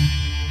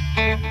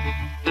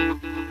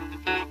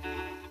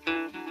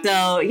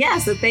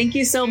 So thank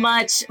you so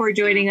much for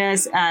joining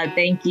us.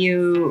 Thank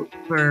you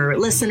for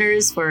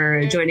listeners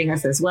for joining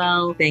us as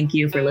well. Thank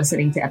you for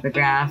listening to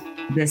Epigraph.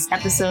 This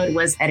episode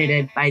was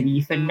edited by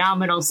the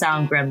phenomenal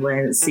sound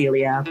gremlin,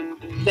 Celia.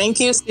 Thank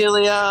you,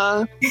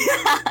 Celia.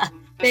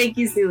 Thank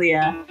you,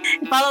 Celia.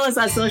 Follow us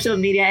on social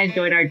media and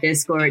join our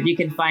Discord. You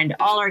can find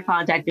all our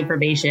contact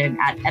information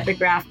at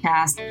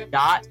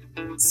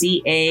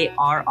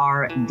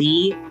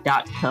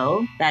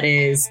epigraphcast.carrd.co. That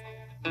is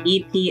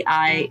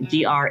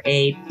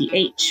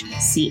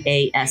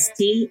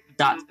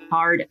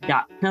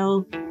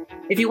epigraphcast.hard.co.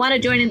 If you want to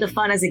join in the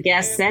fun as a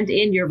guest, send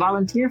in your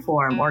volunteer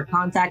form or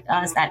contact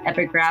us at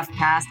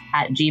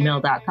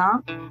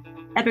epigraphcast@gmail.com.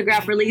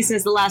 Epigraph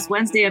releases the last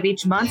Wednesday of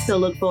each month, so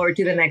look forward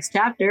to the next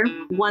chapter.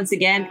 Once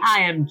again, I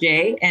am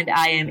Jay, and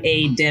I am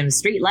a dim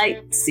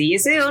streetlight. See you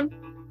soon.